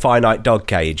by the finite dog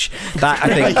cage. That,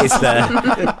 I think,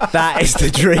 is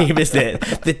the dream, isn't it?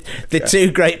 The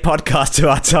two great podcasts of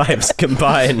our times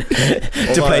combine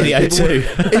to play the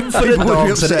O2. infinite People would be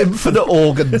dogs and upset. infinite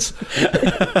organs.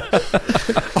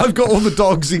 I've got all the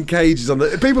dogs in cages on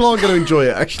the. People aren't going to enjoy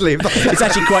it. Actually, It's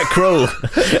actually quite cruel.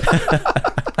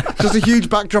 just a huge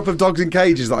backdrop of dogs in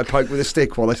cages that I poke with a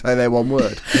stick while they say their one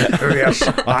word. Yes,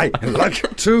 I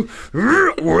like to.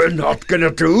 We're not going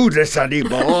to do this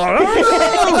anymore.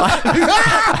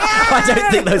 I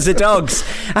don't think those are dogs.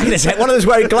 Hang on a sec, one of them's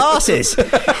wearing glasses.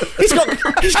 He's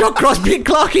got Crosby and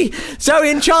Clarky,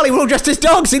 Zoe and Charlie, we're all dressed as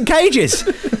dogs in cages.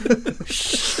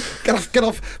 Get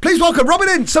off. Please welcome Robin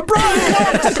in. Surprise!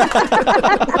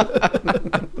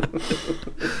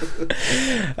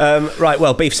 Right,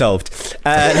 well, beef solved.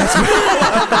 Of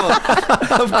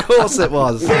course it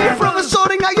was. From the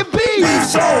sorting out your beef.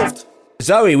 Solved.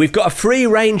 Zoe, we've got a free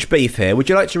range beef here. Would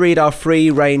you like to read our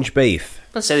free range beef?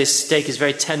 I'd say this steak is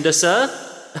very tender, sir.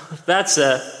 That,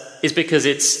 sir, is because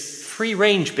it's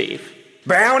free-range beef.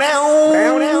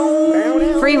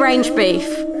 Free range beef,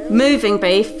 moving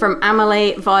beef from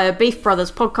Amelie via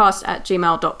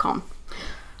beefbrotherspodcast@gmail.com.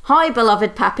 Hi,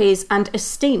 beloved pappies and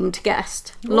esteemed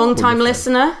guest, long-time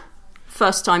listener,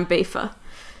 first-time beefer.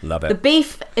 Love The it.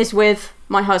 beef is with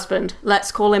my husband.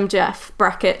 Let's call him Jeff.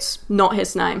 Brackets, not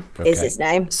his name. Is his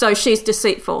name. So she's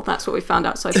deceitful. That's what we found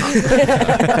out so far.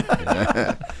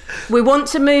 We want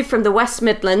to move from the West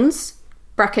Midlands.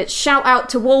 Brackets, shout out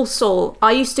to Walsall.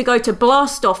 I used to go to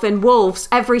Blast Off in Wolves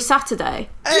every Saturday.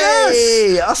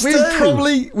 Hey, us We've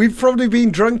too. probably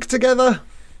been drunk together.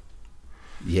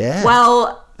 Yeah.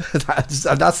 Well,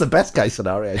 that's the best case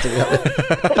scenario, to be honest.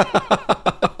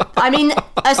 I mean,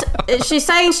 she's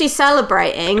saying she's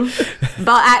celebrating,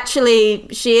 but actually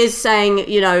she is saying,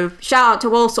 shout out to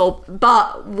Walsall,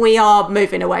 but we are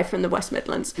moving away from the West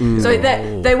Midlands. So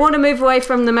they want to move away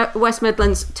from the West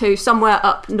Midlands to somewhere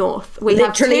up north. We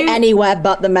Literally have two, anywhere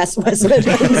but the West Midlands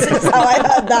is how I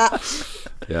heard that.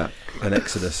 Yeah, an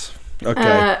exodus.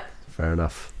 Okay. Fair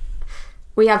enough.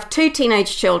 We have 2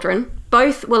 teenage children.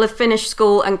 Both will have finished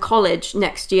school and college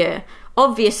next year.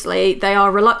 Obviously, they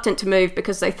are reluctant to move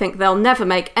because they think they'll never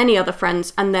make any other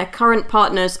friends, and their current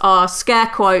partners are, scare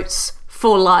quotes,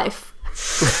 for life.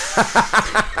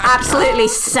 Absolutely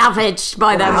savaged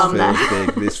by their mum there.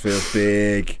 This feels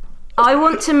big. I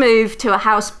want to move to a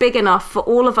house big enough for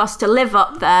all of us to live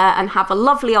up there and have a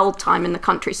lovely old time in the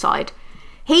countryside.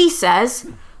 He says,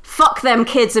 fuck them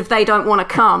kids if they don't want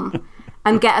to come,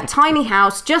 and get a tiny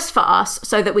house just for us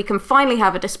so that we can finally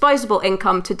have a disposable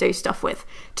income to do stuff with.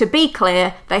 To be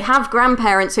clear, they have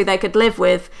grandparents who they could live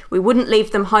with. We wouldn't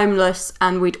leave them homeless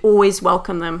and we'd always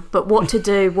welcome them. But what to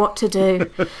do? What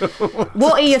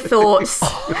are your thoughts?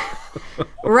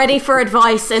 Ready for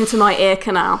advice into my ear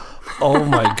canal. Oh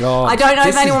my god. I don't know if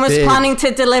This is anyone was big. planning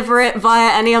to deliver it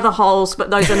via any other holes,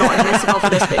 but those are not admissible for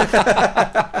this beef.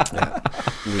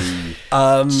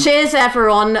 Cheers,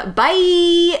 everyone.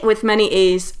 Bye. With many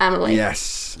E's, Emily.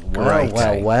 Yes. Well,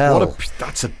 Great. well.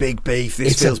 That's a big beef.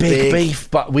 This It's a feels big beef,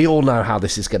 but we all know how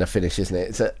this is going to finish, isn't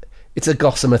it? It's a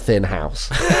gossamer thin house.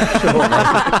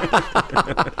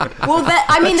 Well,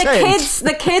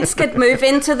 the kids could move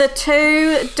into the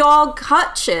 2 dog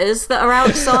hutches that are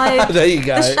outside There you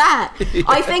go. the shack.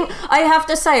 I think I have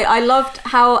to say I loved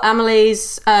how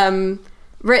Emily's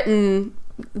written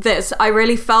this. I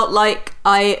really felt like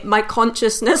my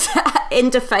consciousness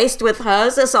interfaced with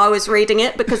hers as I was reading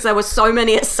it because there were so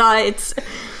many asides.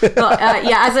 But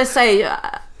as I say,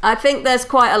 I think there's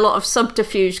quite a lot of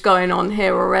subterfuge going on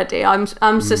here already.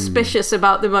 I'm suspicious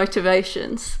about the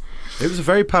motivations. It was a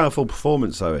very powerful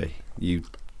performance, Zoe. You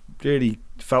really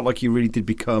felt like you really did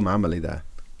become Amelie there.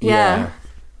 Yeah.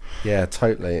 Yeah,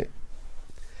 totally.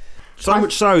 So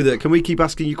much so that, can we keep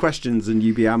asking you questions and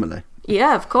you be Amelie?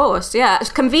 Yeah, of course. Yeah,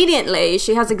 conveniently,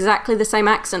 she has exactly the same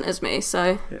accent as me.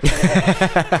 So,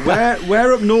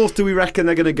 where up north do we reckon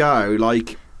they're going to go?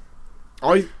 Like,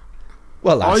 ask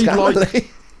Amelie.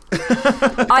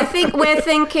 I think we're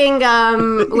thinking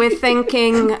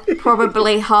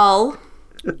probably Hull.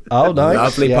 Oh, nice.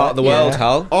 Lovely part of the world,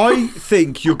 Hull. I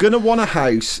think you're going to want a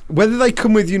house, whether they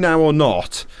come with you now or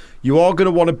not. You are going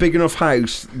to want a big enough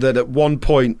house that at one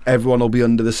point everyone will be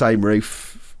under the same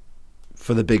roof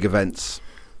for the big events,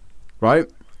 right?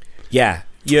 Yeah.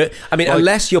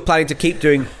 Unless you're planning to keep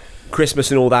doing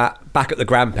Christmas and all that back at the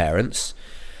grandparents',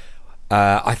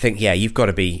 I think you've got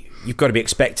to be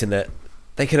expecting that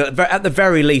they can at the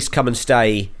very least come and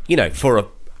stay, for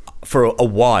a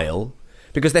while,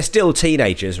 because they're still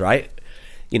teenagers, right?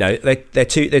 They're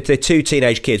two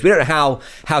teenage kids. We don't know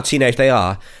how teenage they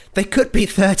are. They could be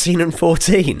 13 and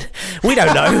 14. We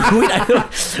don't know.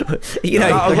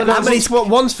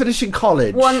 One's finishing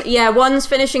college. One's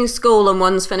finishing school and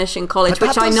one's finishing college,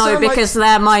 which I know because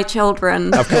they're my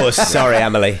children. Of course. Sorry,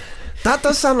 Amelie. That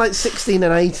does sound like 16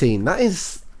 and 18.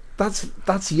 That's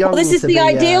young. Well, this is the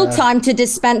ideal time to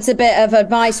dispense a bit of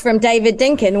advice from David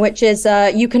Dinkin, which is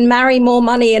you can marry more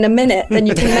money in a minute than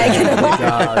you can make in a month.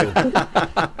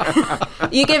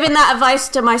 You're giving that advice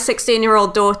to my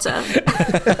 16-year-old daughter.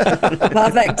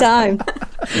 Perfect time.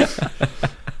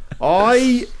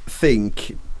 I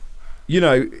think,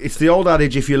 it's the old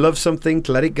adage, if you love something,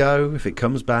 let it go. If it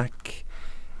comes back,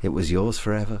 it was yours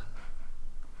forever.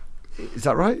 Is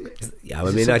that right? Yeah,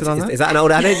 is that an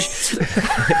old adage?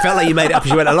 It felt like you made it up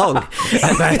as you went along.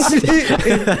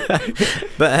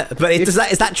 but is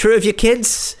that true of your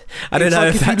kids? I don't know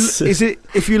if that's...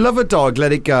 If you love a dog,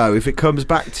 let it go. If it comes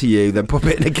back to you, then put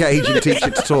it in a cage and teach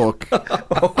it to talk.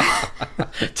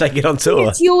 Take it on tour.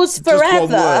 It's yours forever. Just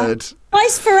one word. Why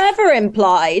is forever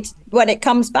implied when it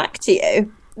comes back to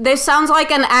you? This sounds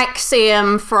like an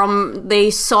axiom from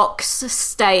the socks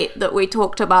state that we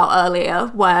talked about earlier,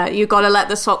 where you got to let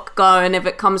the sock go, and if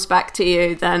it comes back to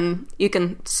you, then you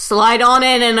can slide on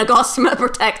in a Gossamer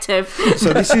protective.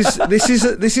 So this is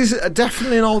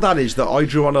definitely an old adage that I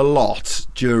drew on a lot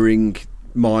during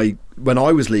when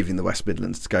I was leaving the West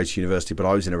Midlands to go to university, but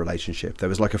I was in a relationship. There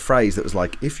was like a phrase that was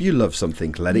like, if you love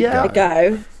something, let it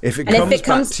go. If it comes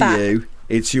back to you,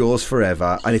 it's yours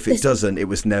forever, and if it doesn't, it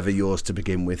was never yours to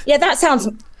begin with. Yeah, that sounds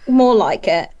more like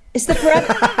it. It's the forever.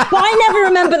 But I never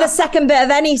remember the second bit of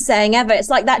any saying ever. It's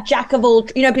like that jack of all,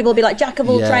 people will be like jack of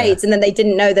all trades, and then they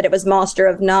didn't know that it was master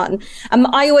of none.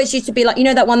 I always used to be like,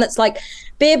 that one that's like,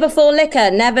 beer before liquor,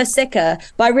 never sicker.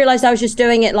 But I realised I was just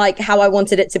doing it like how I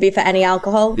wanted it to be for any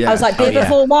alcohol. Yeah. I was like, beer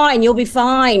before wine, you'll be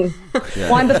fine. Yeah.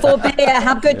 Wine before beer,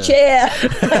 have good cheer.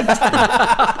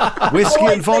 Whiskey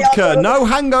and vodka, no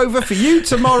hangover for you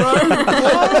tomorrow.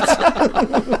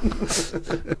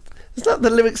 Is that the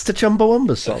lyrics to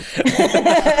Chumbawamba's song?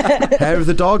 Hair of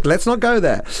the dog, let's not go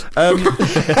there.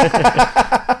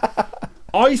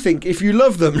 I think if you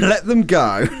love them, let them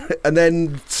go, and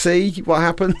then see what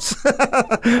happens.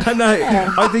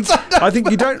 I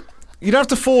think you don't have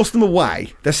to force them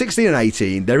away. They're 16 and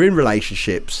 18. They're in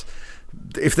relationships.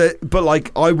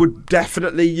 I would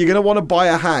definitely. You're going to want to buy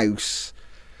a house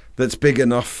that's big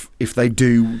enough if they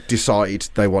do decide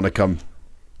they want to come.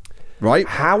 Right?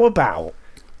 How about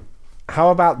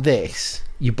this?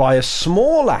 You buy a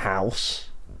smaller house,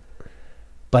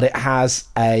 but it has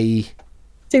 2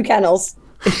 kennels.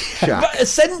 But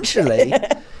essentially,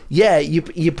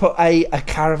 you put a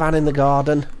caravan in the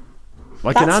garden,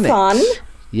 like an annex. That's fun.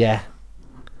 Yeah,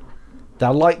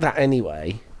 they'll like that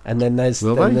anyway. And then there's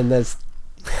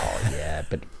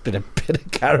bit of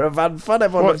caravan fun.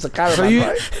 Everyone loves a caravan.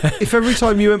 Right? If every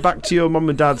time you went back to your mum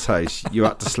and dad's house, you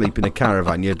had to sleep in a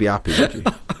caravan, you'd be happy, would you?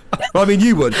 Well, I mean,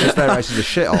 you would, because their house is a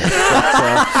shithole.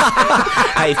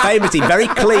 Hey, famously, very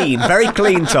clean,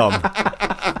 Tom.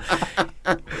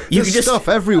 You can just stuff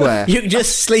everywhere. You can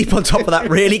just sleep on top of that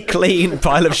really clean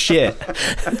pile of shit.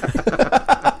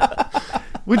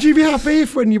 Would you be happy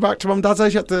if, when you're back to mum and dad's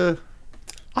house, you had to?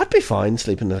 I'd be fine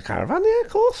sleeping in a caravan. Yeah, of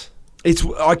course.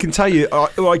 I can tell you,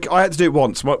 I had to do it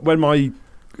once when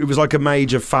it was like a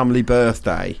major family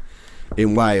birthday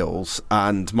in Wales,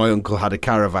 and my uncle had a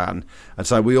caravan, and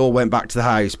so we all went back to the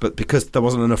house, but because there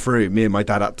wasn't enough room, me and my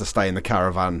dad had to stay in the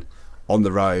caravan on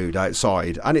the road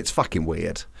outside, and it's fucking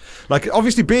weird. Like,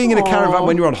 obviously being in a caravan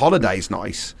when you're on holiday is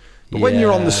nice. But when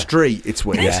you're on the street, it's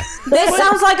weird. Yeah. This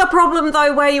sounds like a problem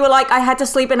though, where you were like, I had to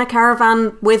sleep in a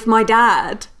caravan with my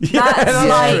dad. That's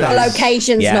like The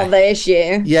location's Yeah. not the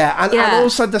issue. Yeah, and Yeah.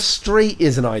 also the street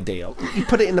isn't ideal. You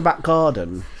put it in the back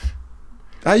garden.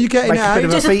 How are you getting Make a bit out? of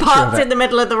a just feature parked of it. in the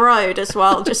middle of the road as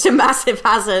well. Just a massive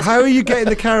hazard. How are you getting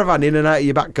the caravan in and out of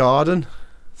your back garden?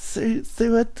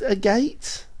 Through a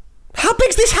gate. How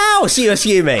big's this house, you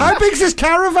assuming? How big's this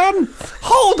caravan?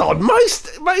 Hold on,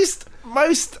 most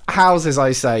houses,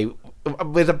 I say,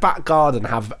 with a back garden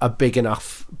have a big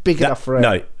enough room.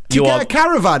 No. To get a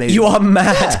caravan in? You are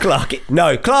mad, Clarky.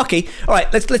 No, Clarky. All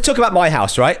right, let's talk about my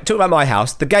house, right? Talk about my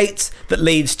house. The gate that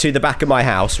leads to the back of my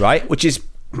house, right, which is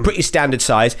pretty standard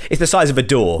size. It's the size of a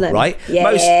door, right?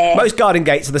 Yeah. Most garden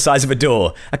gates are the size of a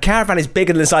door. A caravan is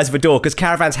bigger than the size of a door because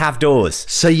caravans have doors.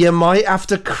 So you might have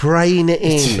to crane it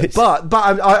in. but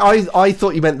I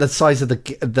thought you meant the size of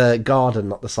the garden,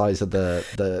 not the size of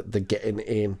the getting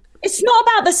in. It's not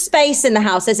about the space in the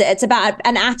house, is it? It's about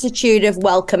an attitude of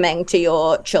welcoming to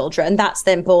your children. That's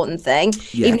the important thing.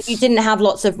 Even if you didn't have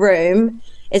lots of room,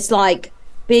 it's like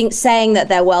saying that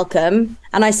they're welcome.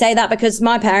 And I say that because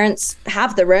my parents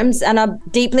have the rooms and are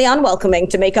deeply unwelcoming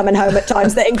to me coming home at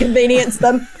times that inconvenience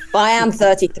them. But I am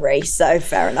 33, so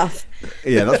fair enough.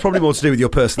 Yeah, that's probably more to do with your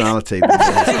personality than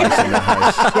the space in the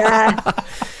house.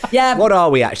 Yeah. What are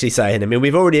we actually saying? I mean,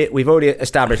 we've already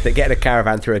established that getting a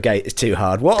caravan through a gate is too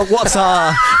hard. What's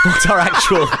our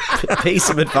actual piece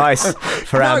of advice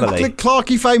for Emily?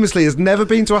 Clarky famously has never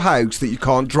been to a house that you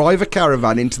can't drive a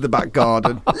caravan into the back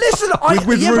garden. Listen,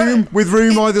 with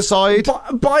room either side.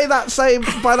 By that same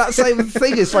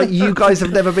thing, it's like you guys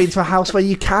have never been to a house where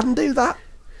you can do that.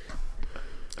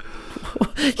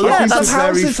 Yeah, some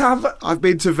houses have. I've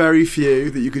been to very few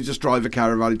that you could just drive a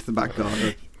caravan into the back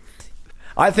garden.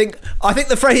 I think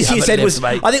the phrase you said was.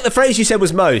 I think the phrase you said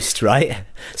was most, right?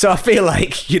 So I feel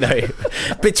like,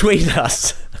 between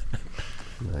us.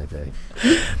 Maybe.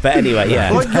 But anyway,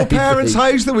 yeah. Like your parents'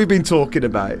 house that we've been talking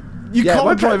about. You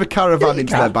can't drive a caravan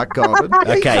into their back garden.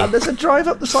 Okay. There's a drive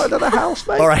up the side of the house,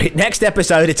 mate. All right, next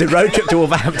episode, it's a road trip to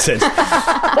Wolverhampton.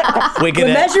 We're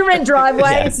measuring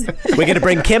driveways. We're going to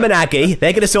bring Kim and Aggie.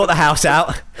 They're going to sort the house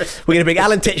out. We're going to bring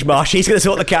Alan Titchmarsh. He's going to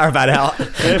sort the caravan out.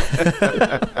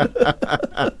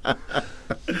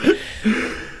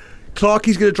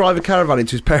 Clarky's going to drive a caravan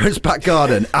into his parents' back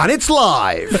garden, and it's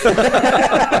live.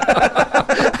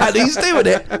 And he's doing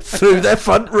it through their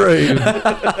front room,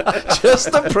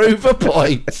 just to prove a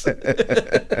point.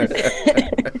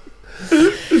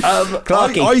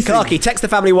 Clarky, text the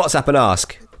family WhatsApp and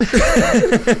ask.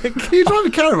 Can you drive a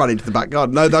caravan into the back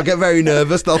garden? No, they'll get very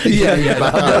nervous. They'll think you're in the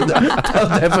back garden.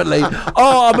 Definitely.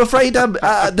 Oh, I'm afraid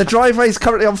the driveway is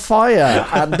currently on fire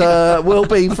and will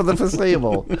be for the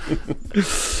foreseeable.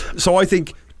 So I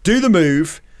think do the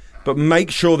move, but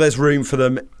make sure there's room for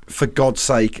them, for God's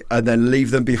sake, and then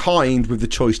leave them behind with the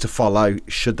choice to follow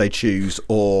should they choose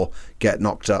or get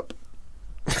knocked up.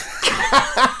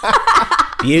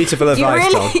 Beautiful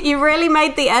advice, John. You really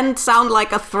made the end sound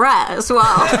like a threat as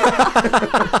well.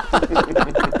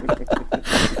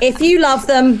 If you love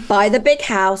them, buy the big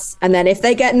house, and then if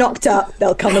they get knocked up,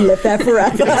 they'll come and live there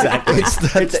forever. Exactly.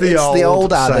 It's the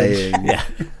old adage. saying. Yeah.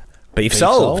 Beef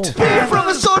solved. Beef from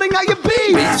the sorting out your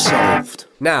beef. Beef solved.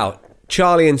 Now,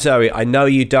 Charlie and Zoe, I know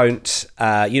you don't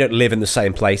live in the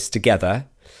same place together,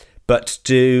 but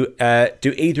do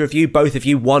either of you, both of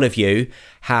you, one of you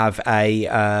have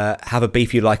a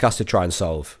beef you'd like us to try and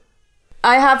solve?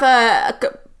 I have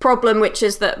a problem, which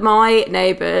is that my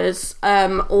neighbours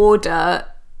order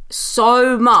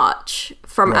so much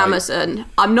from Amazon.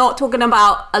 I'm not talking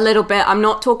about a little bit. I'm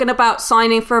not talking about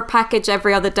signing for a package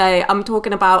every other day. I'm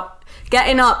talking about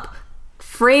getting up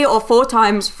 3 or 4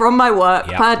 times from my work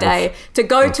per day to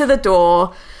go to the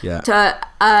door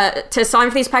to sign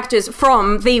for these packages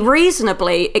from the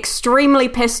reasonably extremely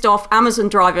pissed off Amazon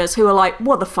drivers who are like,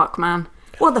 what the fuck, man?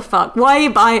 What the fuck? Why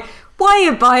are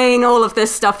you buying all of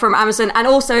this stuff from Amazon? And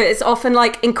also it's often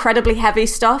like incredibly heavy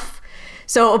stuff.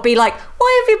 So it'll be like,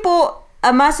 why have you bought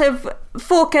a massive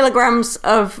 4 kilograms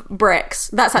of bricks?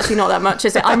 That's actually not that much,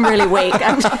 is it? I'm really weak.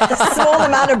 A small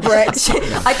amount of bricks.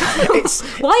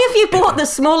 Why have you bought the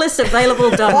smallest available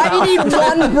dumbbell? Why do you need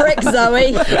 1 brick,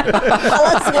 Zoe? Tell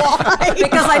us why.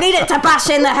 Because I need it to bash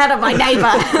in the head of my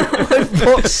neighbour. I've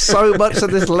bought so much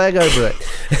of this Lego brick.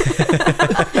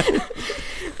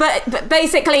 But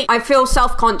basically, I feel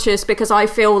self-conscious because I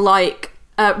feel like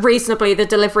reasonably, the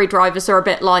delivery drivers are a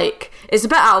bit like, it's a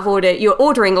bit out of order. You're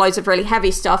ordering loads of really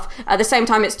heavy stuff. At the same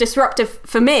time, it's disruptive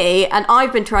for me, and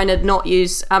I've been trying to not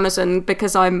use Amazon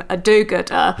because I'm a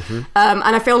do-gooder. And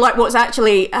I feel like what's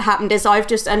actually happened is I've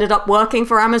just ended up working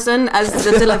for Amazon as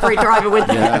the delivery driver with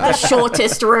the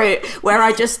shortest route, where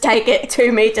I just take it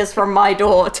 2 meters from my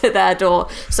door to their door.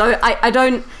 So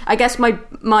I guess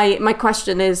my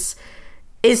question is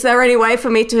there any way for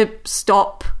me to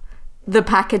stop the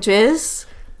packages,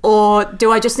 or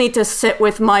do I just need to sit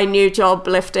with my new job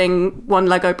lifting one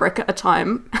Lego brick at a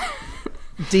time?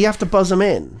 Do you have to buzz them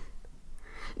in?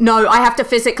 No, I have to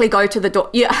physically go to the door.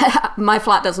 Yeah, my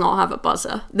flat does not have a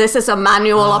buzzer. This is a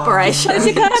manual operation. Close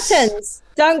your curtains.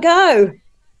 Don't go.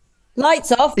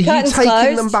 Lights off. Are Curtains you taking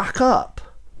closed. them back up?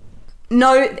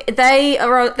 No,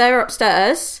 they're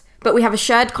upstairs. But we have a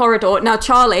shared corridor. Now,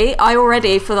 Charlie, I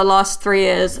already, for the last 3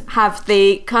 years, have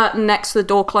the curtain next to the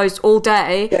door closed all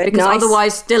day. Good, because nice.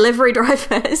 otherwise delivery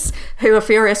drivers, who are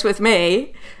furious with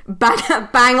me,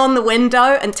 bang on the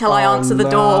window until I answer the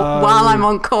door while I'm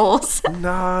on calls.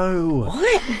 No.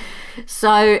 What?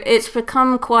 So it's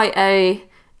become quite a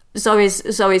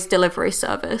Zoe's delivery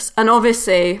service. And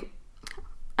obviously,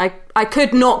 I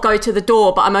could not go to the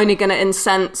door, but I'm only going to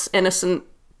incense innocent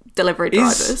delivery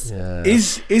drivers.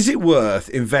 Is it worth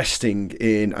investing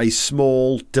in a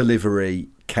small delivery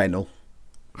kennel?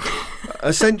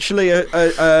 Essentially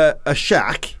a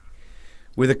shack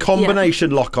with a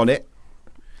combination lock on it.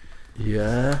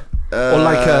 Yeah. Or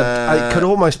like it could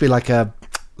almost be like a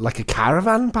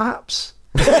caravan, perhaps.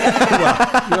 And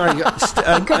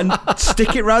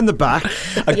stick it round the back.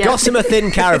 A gossamer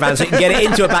thin caravan so you can get it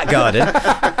into a back garden.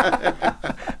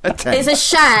 It's a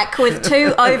shack with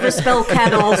 2 overspill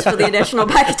kennels for the additional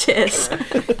packages.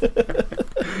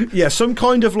 Yeah, some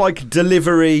kind of like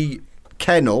delivery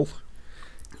kennel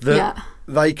that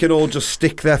they can all just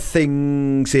stick their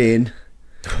things in.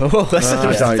 Oh, that's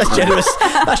generous.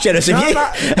 That's generous of you.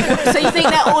 So you think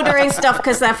they're ordering stuff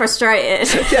because they're frustrated?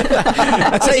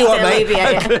 I tell you what,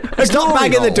 mate. Stop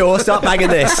banging the door. Start banging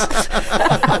this.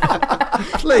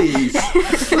 Please,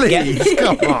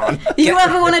 come on. You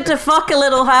ever wanted to fuck a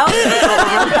little house?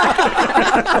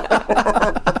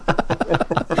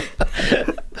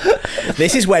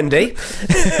 This is Wendy.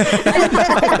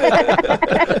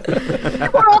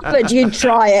 Or offered you'd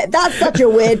try it. That's such a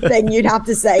weird thing. You'd have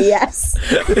to say yes.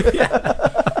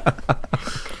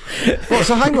 Well,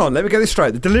 so hang on, let me get this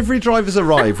straight. The delivery drivers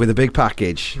arrive with a big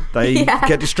package. They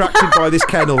get distracted by this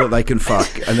kennel that they can fuck,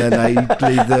 and then they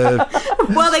leave the...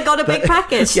 Well, they got a big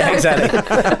package. Yeah, exactly.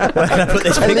 Where can I put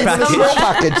this big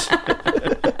package?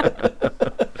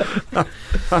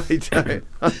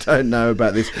 I don't know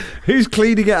about this. Who's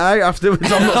cleaning it out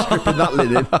afterwards? I'm not stripping that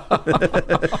linen.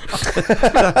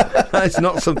 That's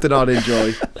not something I'd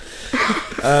enjoy.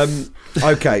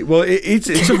 Okay, well, it's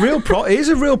a real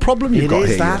problem you've got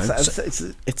here.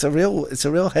 It's a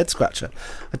real head scratcher.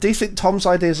 I do think Tom's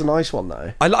idea is a nice one,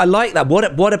 though. I like that.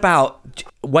 What about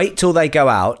wait till they go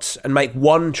out and make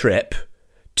one trip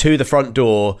to the front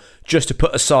door just to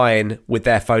put a sign with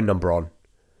their phone number on?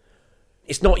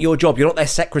 It's not your job. You're not their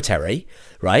secretary,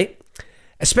 right?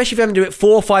 Especially if you have to do it 4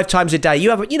 or 5 times a day.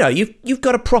 You've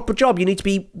got a proper job. You need to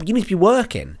be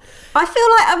working. I feel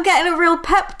like I'm getting a real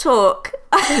pep talk.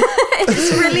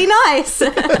 It's really nice.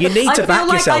 You need to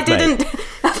back yourself, mate.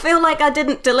 I feel like I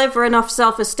didn't deliver enough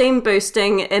self-esteem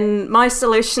boosting in my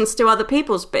solutions to other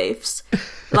people's beefs.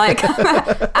 Like,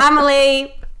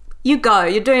 Amelie, you go.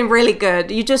 You're doing really good.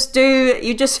 You just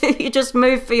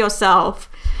move for yourself.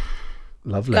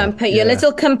 Lovely. Go and put your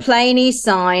little complainy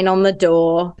sign on the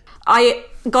door. I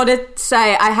gotta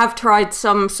say, I have tried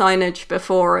some signage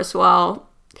before as well.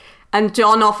 And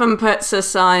John often puts a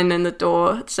sign in the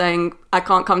door saying, I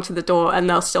can't come to the door, and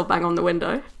they'll still bang on the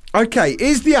window. Okay,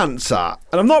 is the answer,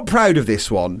 and I'm not proud of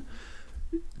this one,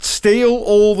 steal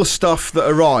all the stuff that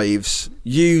arrives,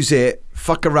 use it,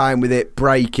 fuck around with it,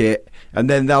 break it, and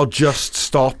then they'll just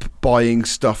stop buying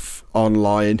stuff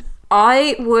online.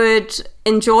 I would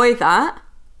enjoy that.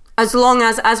 As long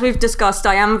as we've discussed,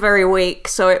 I am very weak,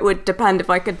 so it would depend if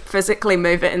I could physically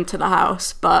move it into the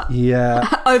house. But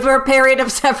over a period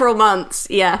of several months,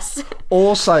 yes.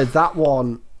 Also, that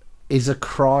one is a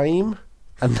crime,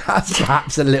 and that's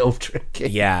perhaps a little tricky.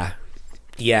 Yeah,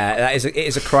 it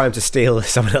is a crime to steal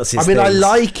someone else's I mean, things. I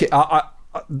like it.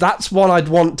 That's one I'd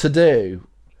want to do.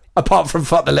 Apart from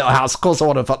fuck the little house. Of course I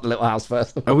want to fuck the little house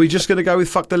first. Are we just going to go with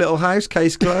fuck the little house?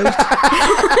 Case closed?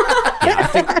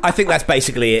 I think that's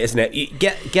basically it, isn't it? You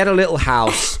get a little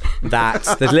house that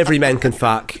the delivery men can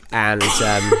fuck and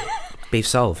beef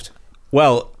solved.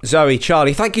 Well, Zoe,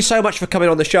 Charlie, thank you so much for coming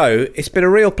on the show. It's been a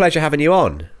real pleasure having you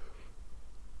on.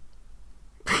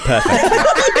 Perfect.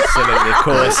 Absolutely, of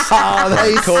course.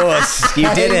 Of course.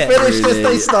 You did it. Finished as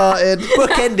they started.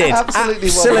 Bookended.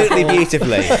 Absolutely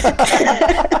beautifully.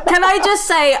 Can I just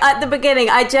say at the beginning,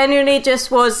 I genuinely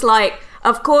just was like,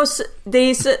 of course,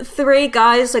 these three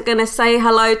guys are going to say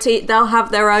hello to, they'll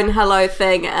have their own hello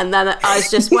thing. And then I was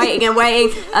just waiting and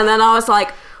waiting. And then I was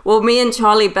like, well, me and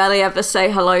Charlie barely ever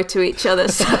say hello to each other.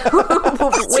 So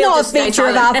it's not a feature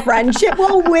of our friendship.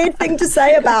 What a weird thing to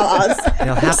say about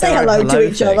us. Say hello to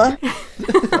each other.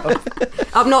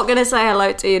 I'm not going to say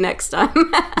hello to you next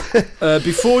time.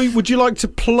 Would you like to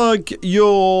plug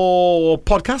your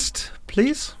podcast,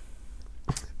 please?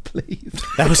 Please.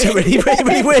 That was a really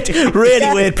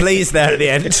weird, weird please there at the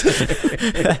end.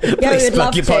 Please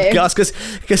plug your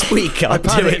podcast because we can't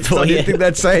do it for you. I didn't think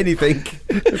they'd say anything.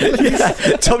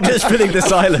 Tom just filling the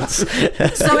silence.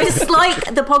 So it's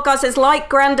like the podcast is like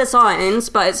Grand Designs,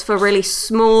 but it's for really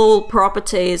small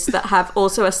properties that have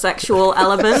also a sexual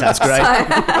element. That's great.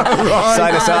 Right,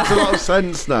 Sign us up. makes a lot of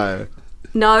sense now.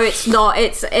 No, it's not.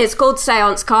 It's called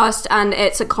Seance Cast, and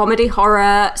it's a comedy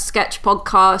horror sketch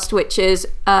podcast, which is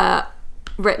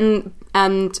written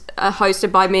and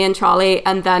hosted by me and Charlie,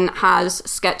 and then has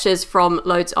sketches from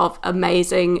loads of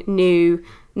amazing new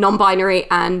non-binary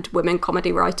and women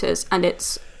comedy writers, and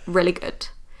it's really good.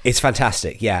 It's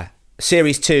fantastic, yeah.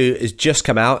 Series 2 has just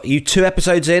come out. Are you 2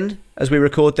 episodes in as we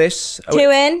record this? 2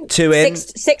 in. 2 in.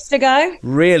 Six to go. I'm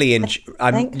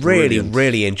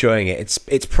really enjoying it.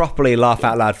 It's properly laugh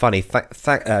out loud funny.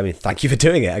 Thank you for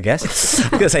doing it, I guess. I'm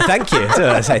going to say thank you. I don't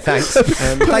want to say thanks.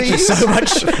 Thank you so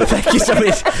much. Thank you so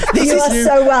much. You are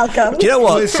so welcome. Do you know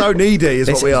what? We're so needy is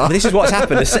what we are. This is what's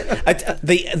happened.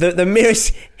 The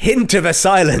merest hint of a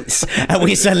silence and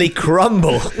we suddenly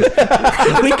crumble.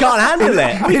 We can't handle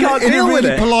it. We can't deal with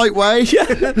it. In a really polite way.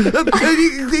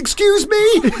 Excuse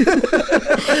me.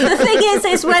 The thing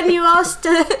is when you asked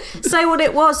to say what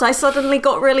it was, I suddenly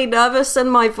got really nervous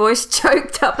and my voice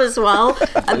choked up as well.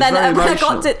 And then when I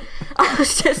got to, I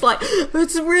was just like,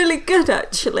 it's really good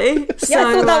actually. Yeah,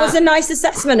 I thought that was a nice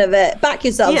assessment of it. Back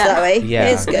yourself, Zoe. Yeah.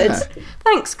 It's good.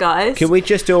 Thanks, guys. Can we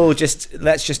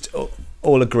let's just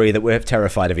all agree that we're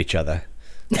terrified of each other?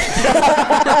 Right.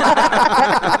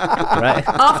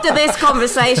 After this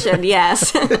conversation,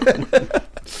 yes.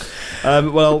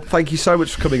 Well, thank you so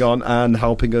much for coming on and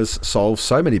helping us solve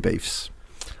so many beefs.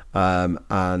 And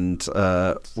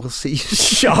we'll see you.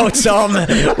 Sure, Tom.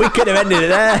 We could have ended it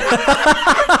there.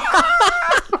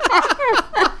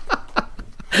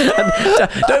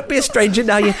 Don't be a stranger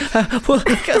now.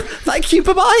 Thank you.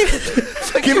 Bye-bye.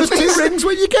 Give us 2 rings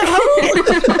when you get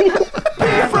home.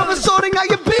 From the sorting out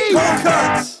your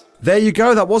beef. There you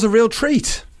go. That was a real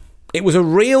treat. It was a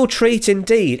real treat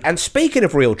indeed. And speaking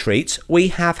of real treats, we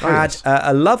have had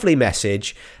a lovely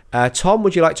message. Tom,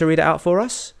 would you like to read it out for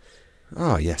us?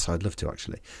 Oh, yes, I'd love to,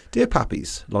 actually. Dear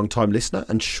Pappies, long-time listener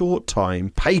and short-time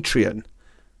Patreon.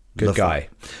 Good guy.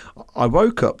 I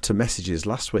woke up to messages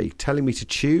last week telling me to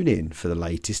tune in for the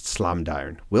latest Slam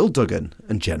Down, Will Duggan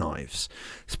and Jen Ives,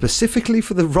 specifically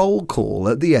for the roll call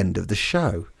at the end of the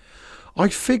show. I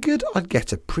figured I'd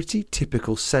get a pretty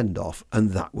typical send-off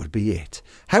and that would be it.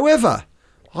 However,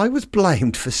 I was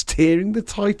blamed for steering the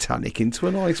Titanic into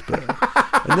an iceberg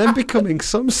and then becoming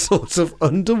some sort of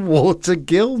underwater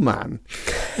gill man.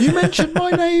 You mentioned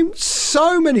my name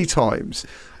so many times.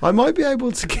 I might be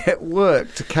able to get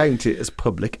work to count it as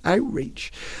public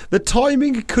outreach. The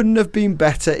timing couldn't have been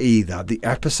better either. The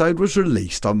episode was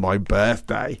released on my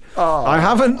birthday. Oh. I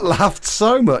haven't laughed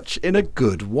so much in a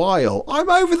good while. I'm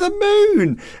over the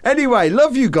moon. Anyway,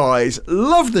 love you guys.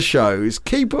 Love the shows.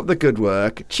 Keep up the good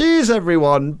work. Cheers,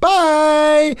 everyone.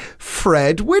 Bye.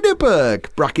 Fred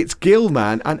Winterberg, brackets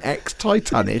Gillman and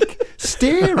ex-Titanic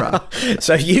steerer.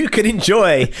 So you can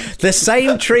enjoy the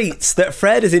same treats that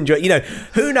Fred has enjoyed. You know,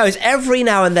 who knows? Every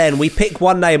now and then we pick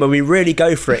one name and we really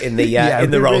go for it in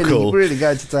the roll call. Really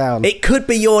go to town. It could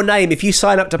be your name if you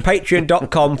sign up to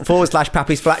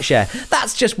patreon.com/Pappy's Flatshare.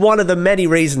 That's just one of the many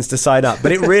reasons to sign up,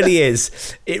 but it really is.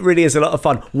 It really is a lot of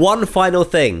fun. One final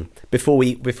thing before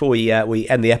we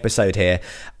end the episode here.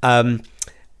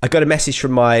 I got a message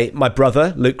from my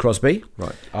brother, Luke Crosby.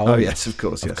 Right. Oh yes, of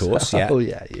course. Of course, yeah. Oh,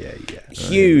 yeah.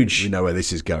 Huge. We know where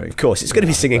this is going. Of course, it's going to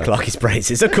be singing Clarky's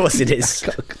praises. Of course it is.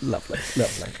 Lovely.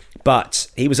 But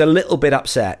he was a little bit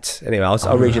upset. Anyway,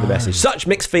 I'll read you the message. Such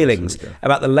mixed feelings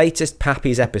about the latest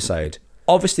Pappy's episode.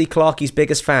 Obviously Clarky's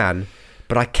biggest fan,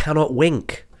 but I cannot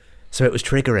wink. So it was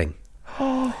triggering.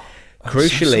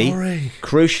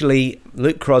 Crucially,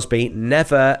 Luke Crosby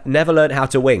never learned how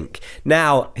to wink.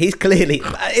 Now he's clearly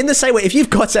in the same way. If you've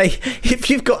got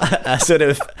a sort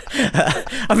of,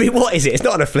 I mean, what is it? It's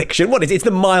not an affliction. What is it? It's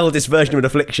the mildest version of an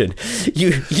affliction.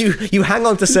 You hang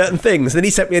on to certain things. Then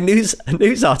he sent me a news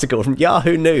article from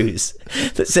Yahoo News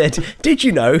that said, "Did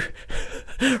you know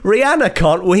Rihanna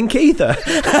can't wink either?"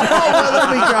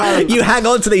 You hang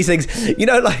on to these things,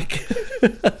 like.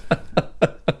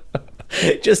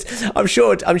 I'm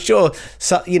sure.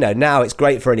 So, now it's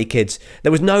great for any kids.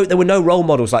 There were no role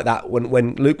models like that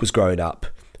when Luke was growing up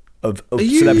of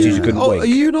celebrities who couldn't wink. Are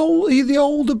you the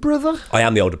older brother? I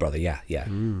am the older brother. Yeah.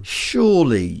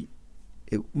 Surely,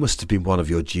 it must have been one of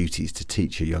your duties to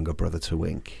teach your younger brother to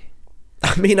wink.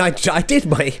 I mean, I did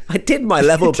my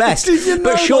level best,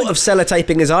 but short of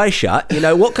sellotaping his eyes shut,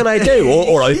 what can I do?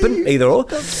 Or open, either or.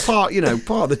 That's part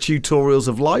of the tutorials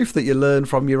of life that you learn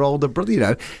from your older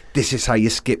brother. This is how you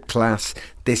skip class.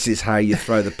 This is how you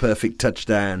throw the perfect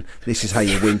touchdown. This is how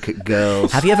you wink at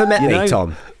girls. Have you ever met me,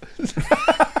 Tom?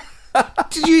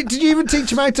 Did you even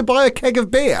teach him how to buy a keg of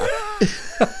beer?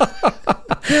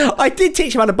 I did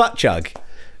teach him how to butt chug.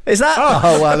 Is that?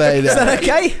 Oh, well, there you go. Is that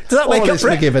okay? Does that make up for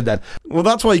it? Forgiven then. Well,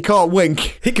 that's why you can't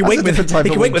wink. He can wink with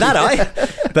that eye.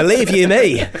 Believe you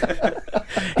me.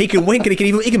 He can wink and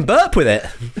he can burp with it.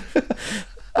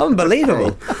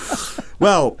 Unbelievable.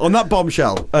 Well, on that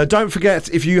bombshell, don't forget,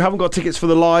 if you haven't got tickets for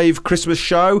the live Christmas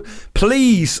show,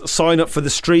 please sign up for the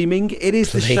streaming. It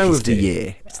is the show of the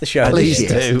year. It's the show of the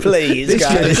year. Please, this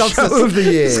guys. is the show of the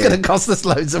year. It's going to cost us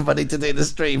loads of money to do the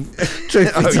stream.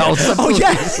 Truth be told.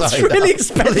 It's really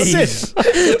expensive.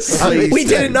 Please. We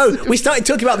didn't know. We started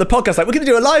talking about the podcast, like, we're going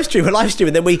to do a live stream,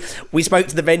 and then we spoke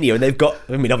to the venue, and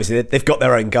obviously they've got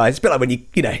their own guys. It's a bit like when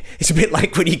it's a bit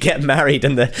like when you get married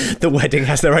and the wedding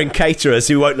has their own caterers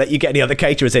who won't let you get any other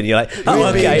caterers in. You're like,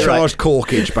 we're being charged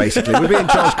corkage, basically. We're being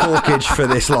charged corkage for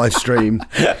this live stream.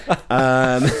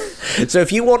 So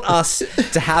if you want us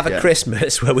to have a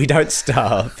Christmas where we don't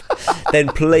starve, then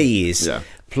please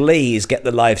get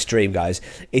the live stream, guys.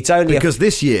 It's only because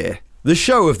this year, the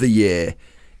show of the year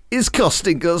is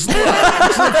costing us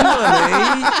lots of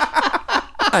money,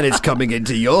 and it's coming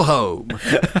into your home.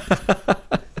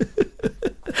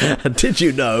 And did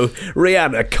you know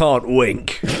Rihanna can't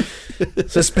wink?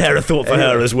 So spare a thought for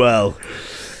her as well.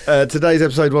 Today's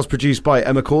episode was produced by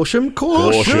Emma Corsham.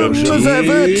 Corsham as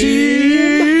ever,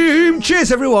 team.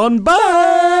 Cheers, everyone.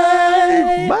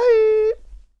 Bye. Bye.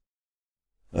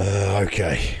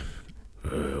 Okay.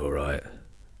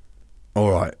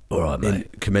 All right,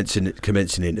 mate.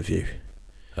 Commencing interview.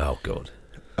 Oh, God.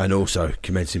 And also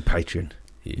commencing Patreon.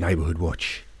 Neighbourhood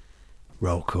Watch.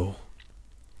 Roll call.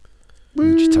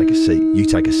 You just take a seat. You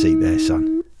take a seat there,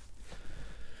 son.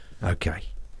 Okay.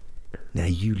 Now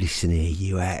you listen here,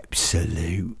 you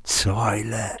absolute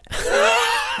toilet.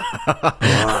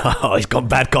 Oh, he's gone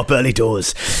bad cop early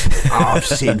doors. I've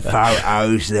seen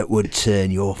photos that would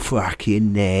turn your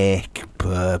fucking neck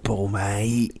purple,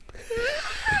 mate.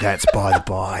 But that's by the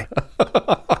by.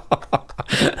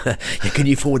 Can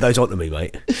you forward those on to me,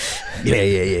 mate? Yeah.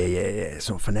 It's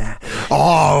not for now.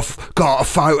 Oh, I've got a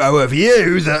photo of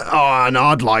you and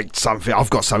I'd like something.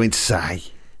 I've got something to say.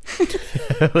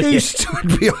 Who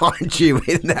stood behind you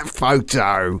in that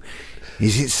photo?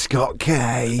 Is it Scott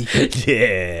Kay?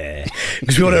 Yeah,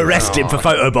 because we want to arrest him for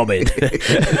photobombing.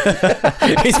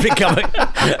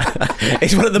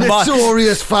 He's one of the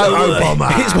notorious photobomber.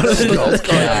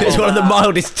 It's one of the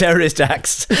mildest terrorist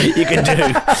acts you can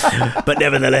do, but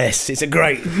nevertheless, it's a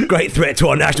great threat to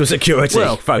our national security.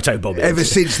 Well, photobombing. Ever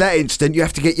since that incident, you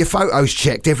have to get your photos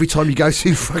checked every time you go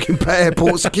through fucking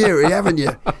airport security, haven't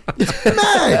you? It's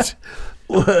mad.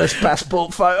 Worst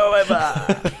passport photo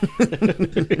ever.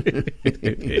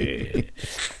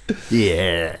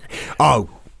 Yeah. Oh,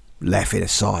 laughing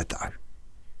aside though,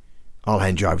 I'll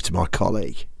hand you over to my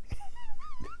colleague.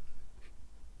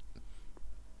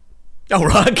 Oh,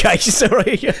 right, okay,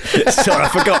 sorry, I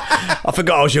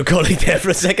forgot I was your colleague there for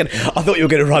a second. I thought you were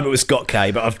going to rhyme it with Scott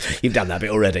Kay, but you've done that bit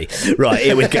already. Right,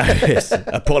 here we go. Yes.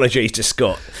 Apologies to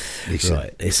Scott. Listen,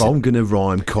 if I'm going to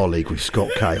rhyme colleague with Scott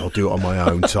Kay, I'll do it on my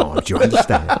own time. Do you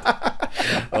understand?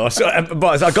 Oh, sorry,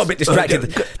 but I got a bit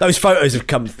distracted. Those photos have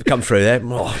come through there.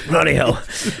 Oh, bloody hell.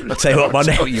 I'll tell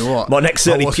you what, my neck's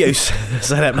certainly puce.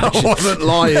 So that much. I wasn't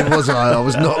lying, was I? I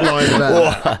was not lying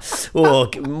about that.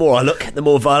 The more I look, the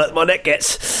more violent my neck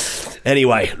gets.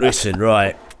 Anyway, listen,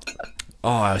 right.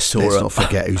 I saw Let's not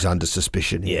forget who's under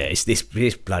suspicion here. Yeah, it's this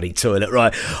bloody toilet,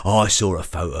 right? I saw a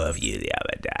photo of you the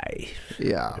other day.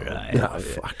 Yeah. Right. Oh,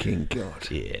 fucking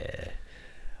God. Yeah.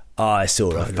 I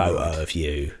saw a photo of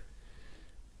you.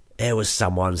 There was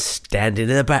someone standing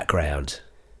in the background.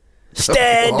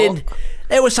 Standing.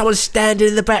 There was someone standing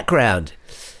in the background.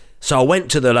 So I went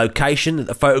to the location that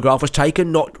the photograph was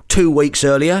taken not 2 weeks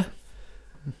earlier.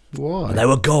 Why? And they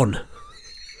were gone.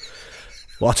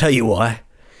 Well, I'll tell you why.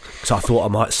 Because I thought I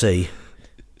might see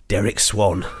Derek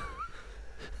Swan.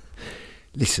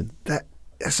 Listen,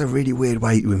 that's a really weird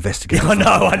way to investigate. I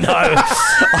know.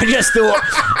 I just thought...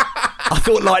 I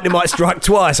thought lightning might strike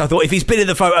twice. I thought if he's been in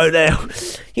the photo there,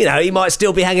 you know, he might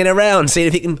still be hanging around, seeing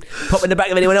if he can pop in the back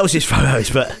of anyone else's photos.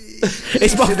 But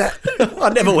it's I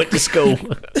never went to school.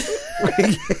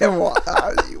 Yeah, what?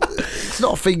 It's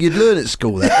not a thing you'd learn at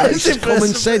school. That it's just common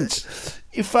sense.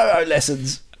 Your photo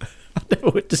lessons. I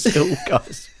never went to school,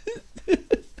 guys.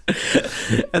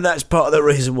 And that's part of the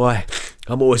reason why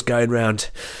I'm always going round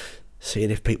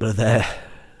seeing if people are there.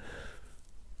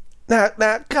 Now,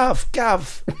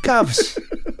 Govs.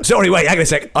 Sorry, wait, hang on a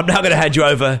sec. I'm now going to hand you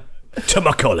over to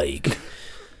my colleague.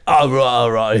 Oh,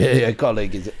 right. Yeah,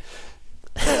 colleague, is it?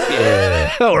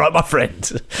 Yeah. All right, my friend.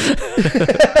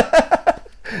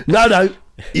 No,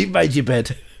 you've made your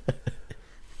bed.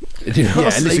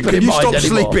 Listen, can you stop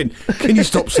sleeping? Can you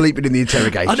stop sleeping in the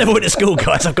interrogation? I never went to school,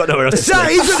 guys. I've got nowhere else to sleep.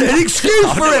 That isn't an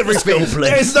excuse for everything.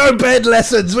 There's no bed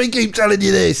lessons. We keep telling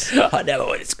you this. I never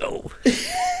went to school.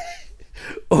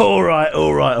 All right.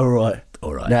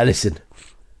 Now listen,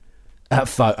 that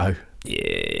photo,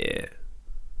 yeah,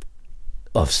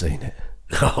 I've seen it.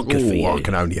 Oh, good for you. I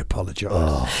can only apologise.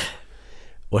 Oh,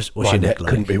 what's my your neck neck like?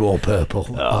 couldn't be more purple.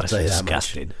 Oh, I'll it's tell you that much.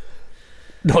 disgusting.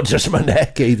 Not just my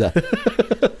neck either.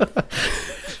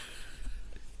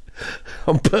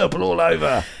 I'm purple all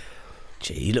over.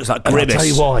 Gee, he looks like And I'll Grimace. tell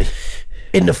you why.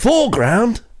 In the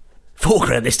foreground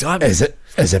this time. there's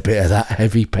a bit of that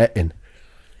heavy petting.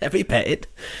 Heavy petted.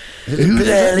 Who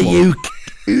the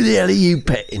hell are you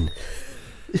petting?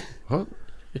 What?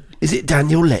 Is it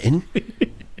Daniel Letting?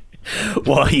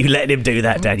 Why are you letting him do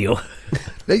that, Daniel?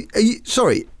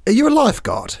 Sorry, are you a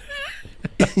lifeguard?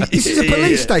 This is a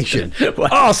police station.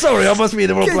 Oh, sorry, I must be in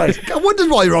the wrong place. I wondered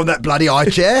why you're on that bloody high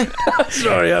chair.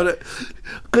 Sorry, I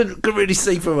couldn't really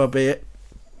see from up here.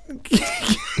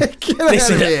 Get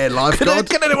out of here, lifeguard.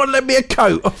 Can anyone lend me a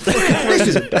coat?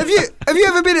 Listen, have you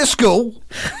ever been at school?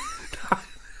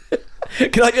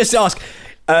 Can I just ask,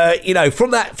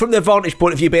 from the vantage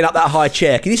point of you being up that high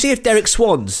chair, can you see if Derek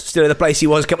Swan's still in the place he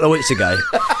was a couple of weeks ago?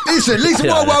 Listen,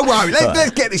 whoa.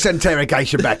 Let's get this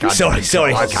interrogation back on. Sorry.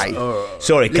 Okay.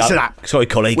 Sorry, Listen Cup. up. Sorry,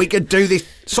 colleague. We can do this.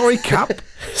 Sorry, Cup.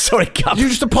 Sorry, Cup. You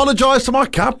just apologise to my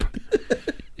Cup.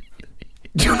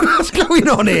 What's going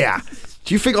on here?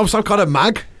 Do you think I'm some kind of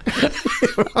mug?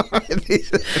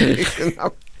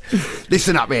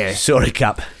 Listen up here. Sorry,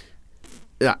 Cup.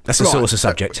 Yeah, That's the source of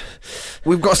subject.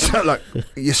 We've got look.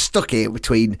 You're stuck here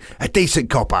between a decent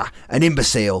copper, an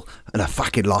imbecile, and a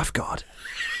fucking lifeguard.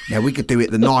 Now we could do it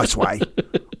the nice way,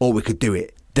 or we could do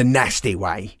it the nasty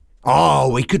way. Oh,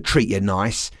 we could treat you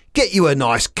nice. Get you a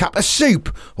nice cup of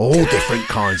soup, all different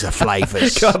kinds of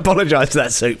flavours. Can I apologise for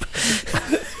that soup?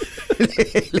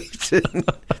 Listen,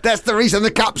 that's the reason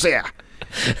the cup's here.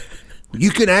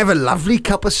 You can have a lovely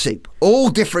cup of soup, all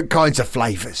different kinds of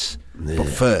flavours. Yeah. But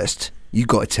first, you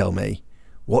got to tell me,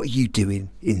 what are you doing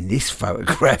in this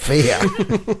photograph here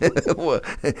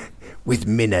with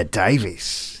Minna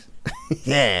Davis?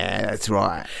 Yeah, that's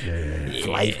right. Yeah.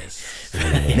 Flavours.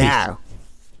 Now,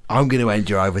 I'm going to hand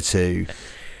you over to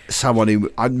someone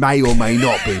who may or may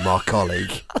not be my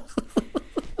colleague.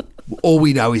 All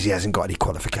we know is he hasn't got any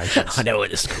qualifications. I never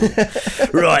went to school.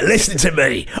 Right, listen to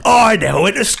me. I never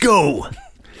went to school.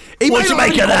 He What may do you not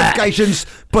make have of that? qualifications,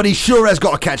 but he sure has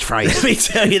got a catchphrase. Let me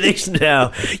tell you this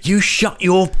now. You shut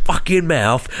your fucking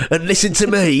mouth and listen to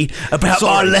me about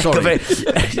my lack of it.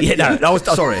 Yeah, no, I was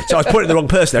Sorry. So I was pointing at the wrong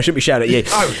person. I shouldn't be shouting at you.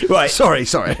 Oh, right. Sorry. I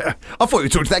thought you were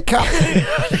talking to that cup.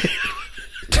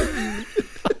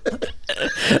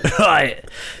 Right.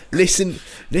 Listen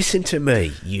to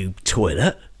me, you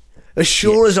toilet. As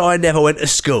sure as I never went to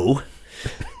school,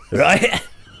 right?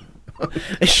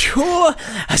 As sure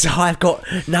as I've got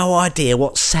no idea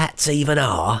what SATs even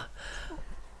are,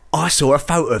 I saw a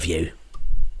photo of you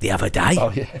the other day.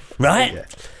 Oh, yeah. Right? Yeah.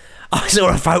 I saw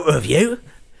a photo of you,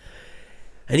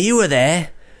 and you were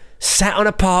there, sat on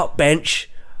a park bench,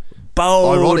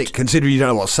 bold. Ironic, considering you don't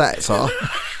know what sats are.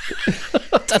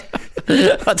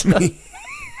 I don't know.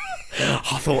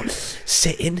 I thought,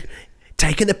 sitting,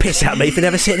 taking the piss out of me for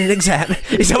never sitting an exam.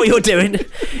 Is that what you're doing?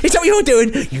 Is that what you're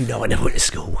doing? You know I never went to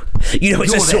school. You know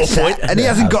it's You're a sore point. and he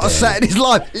hasn't got a sat in his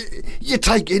life. You're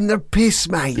taking the piss,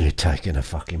 mate. You're taking a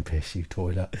fucking piss, you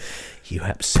toilet. You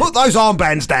absolute... Put those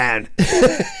armbands down.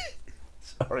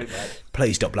 Sorry, mate.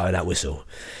 Please stop blowing that whistle.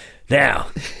 Now,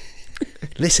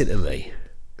 listen to me.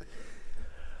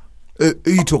 Who are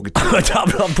you talking to? I'm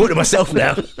talking to myself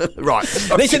now. Right.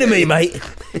 Listen to me, mate.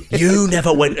 You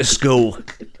never went to school.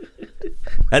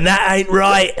 And that ain't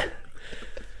right.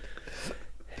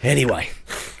 Anyway,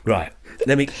 right.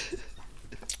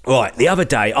 Right, the other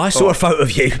day I saw a photo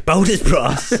of you, bold as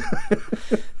brass,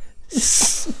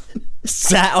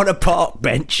 sat on a park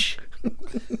bench,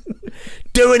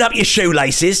 doing up your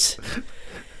shoelaces,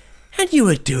 and you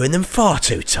were doing them far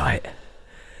too tight.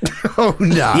 Oh,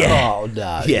 no. Yeah. Oh,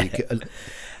 no. Yeah.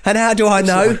 And how do I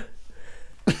know?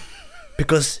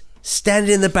 Because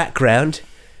standing in the background,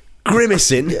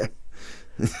 grimacing,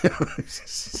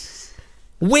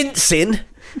 wincing,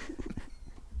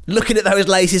 looking at those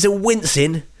laces and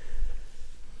wincing,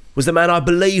 was the man I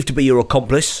believed to be your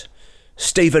accomplice,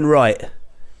 Stephen Wright,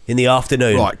 in the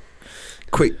afternoon. Right.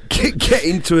 Quick, get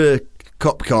into a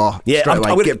cop car. Yeah, straight I'm away.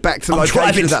 gonna- Get back to the I'm location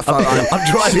driving- of that photo.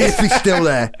 I'm driving. See if he's still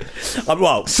there.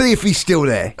 Well, See if he's still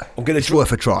there. It's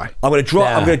worth a try. I'm going to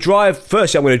drive. I'm going to drive.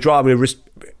 Firstly, I'm going to drive. I'm going to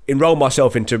enrol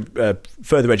myself into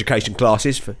further education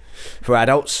classes for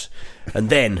adults, and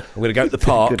then I'm going to go to the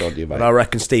park. Good on you, mate. And I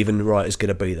reckon Stephen Wright is going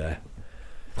to be there.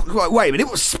 Right, wait a minute.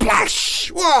 It was splash.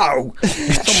 Whoa.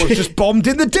 Someone's just bombed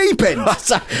in the deep end.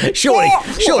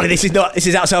 Surely this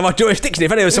is outside my jurisdiction.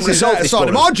 If anyone someone This is solved this outside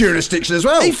of problem. my jurisdiction as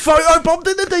well. He photo-bombed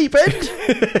in the deep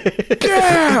end.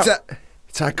 Yeah.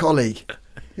 It's our colleague.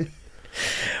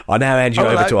 I now hand you Oh,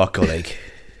 over hello. to our colleague.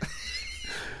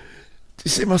 Do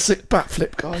you see my sick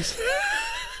backflip, guys?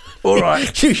 All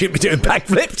right, you should be doing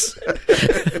backflips.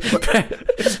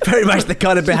 Very much the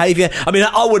kind of behaviour. I mean,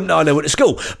 I wouldn't know. I went to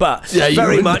school, but Yeah, you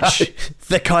very wouldn't much know.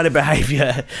 the kind of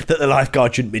behaviour that the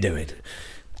lifeguard shouldn't be doing.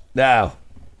 Now,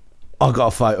 I've got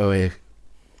a photo here.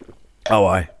 Oh,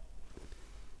 aye.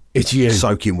 It's you.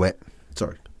 Soaking wet.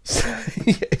 Sorry.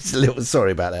 It's a little.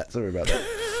 Sorry about that.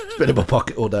 It's been in my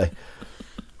pocket all day.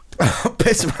 I'm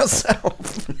pissing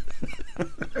myself.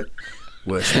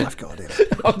 Worst lifeguard ever.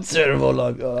 I'm terrible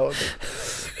lifeguard.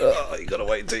 Oh, you gotta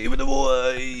wait until you're in the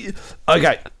way.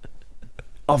 Okay,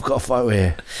 I've got a photo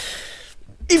here.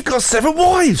 You've got 7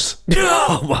 wives.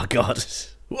 Oh my God!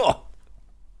 What?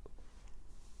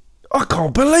 I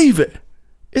can't believe it.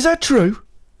 Is that true?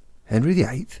 Henry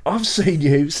VIII. I've seen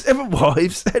you 7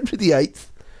 wives, Henry VIII,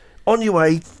 on your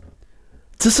way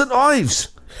to St Ives.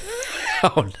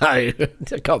 Oh no! I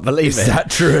can't believe Is it.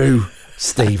 that true,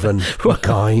 Stephen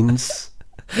McKines?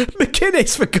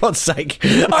 McInnes, for God's sake!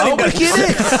 Oh,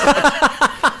 McInnes!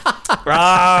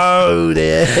 Oh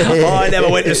dear! I never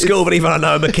went to school, but even I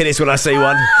know a McInnes when I see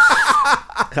one.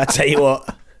 I tell you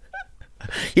what,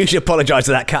 you should apologise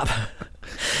to that cup.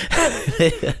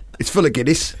 It's full of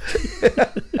Guinness.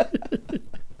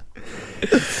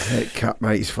 That cup,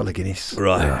 mate, is full of Guinness.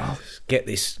 Right, get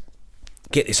this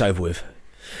over with.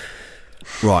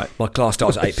 Right. My class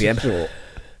starts at 8 p.m.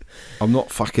 I'm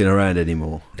not fucking around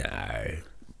anymore. No.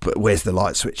 But where's the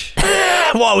light switch?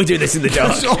 Why are we doing this in the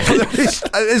dark?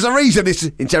 There's a reason this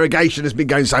interrogation has been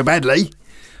going so badly.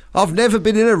 I've never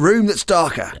been in a room that's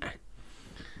darker.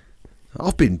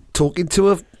 I've been talking to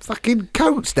a fucking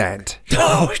coat stand.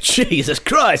 Oh, Jesus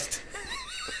Christ!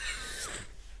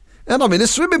 And I'm in a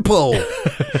swimming pool.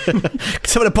 Can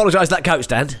someone apologise to that coat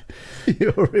stand?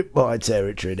 You're in my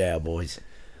territory now, boys.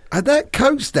 And that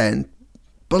coat stand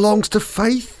belongs to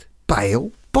Faith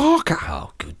Bale Barker.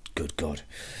 Oh, good God.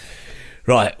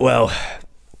 Right, well,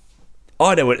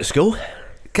 I never went to school.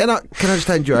 Can I just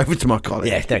hand you over to my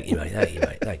colleague? Yeah, thank you, mate.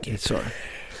 Thank you. Sorry.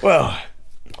 Well,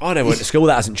 I never went to school.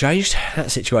 That hasn't changed.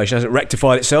 That situation hasn't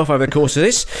rectified itself over the course of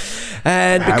this.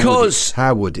 And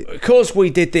How would it? because we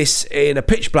did this in a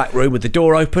pitch black room with the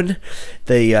door open,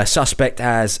 the suspect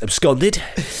has absconded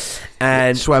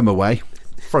and Swam away.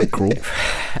 Front crawl.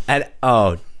 and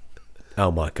oh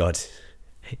my God,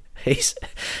 he's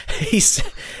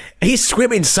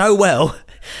swimming so well.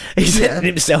 He's entered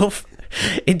himself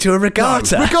into a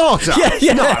regatta. No, regatta?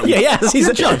 Yeah. No. Yes.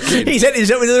 He's joking. He's entered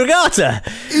himself into the regatta.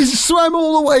 He's swam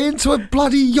all the way into a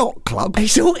bloody yacht club. He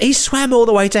swam all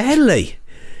the way to Henley.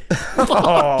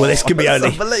 Well, this could be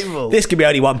unbelievable. This could be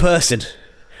only one person.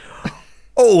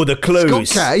 All the clues.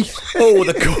 Scott Kay. All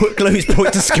the clues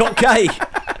point to Scott Kay.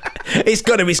 It's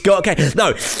got to be Scott Kay. No,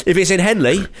 if it's in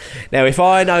Henley. Now, if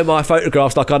I know my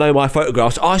photographs like I know my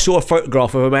photographs, I saw a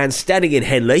photograph of a man standing in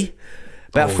Henley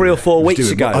about 3 or 4 weeks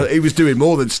ago. He was doing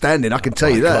more than standing, I can tell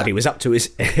you that. God, he was up to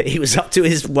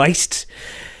his waist.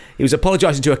 He was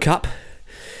apologising to a cup.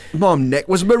 My neck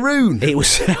was maroon. He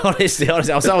was honestly, I was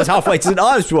halfway to St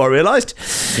Ives before I realised.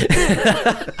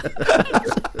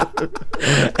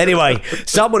 Anyway,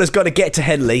 someone has got to get to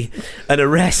Henley and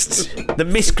arrest the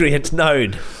miscreant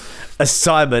known as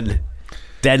Simon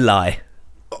Denley.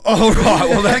 All right,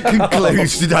 well, that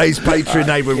concludes today's Patreon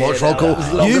Neighbourhood Watch Roll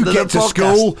Call. You get to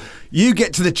school, you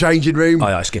get to the changing room.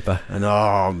 Aye, Skipper.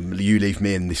 And you leave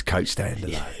me in this coat stand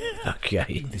alone.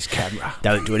 Okay. This camera.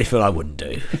 Don't do anything I wouldn't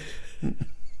do.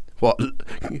 What?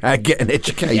 Get an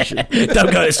education.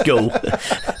 Don't go to school.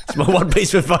 It's my one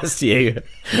piece of advice to you.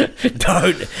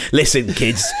 Don't. Listen,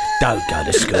 kids, don't go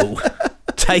to school.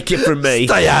 Take it from me.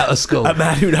 Stay out of school. A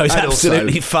man who knows And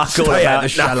absolutely also, fuck all stay out about the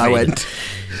shallow nothing. end.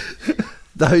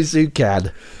 Those who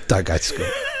can, don't go to school.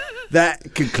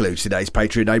 That concludes today's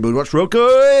Patreon Neighbourhood Watch Roll Call.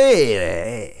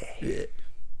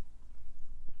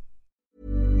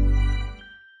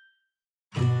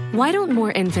 Why don't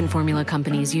more infant formula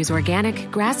companies use organic,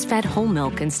 grass-fed whole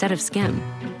milk instead of skim?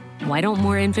 Why don't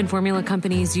more infant formula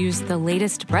companies use the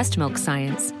latest breast milk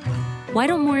science? Why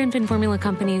don't more infant formula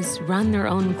companies run their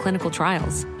own clinical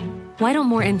trials? Why don't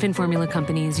more infant formula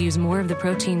companies use more of the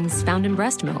proteins found in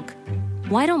breast milk?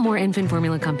 Why don't more infant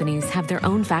formula companies have their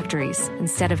own factories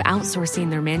instead of outsourcing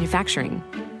their manufacturing?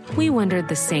 We wondered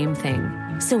the same thing.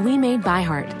 So we made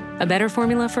ByHeart, a better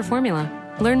formula for formula.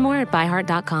 Learn more at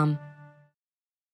byheart.com.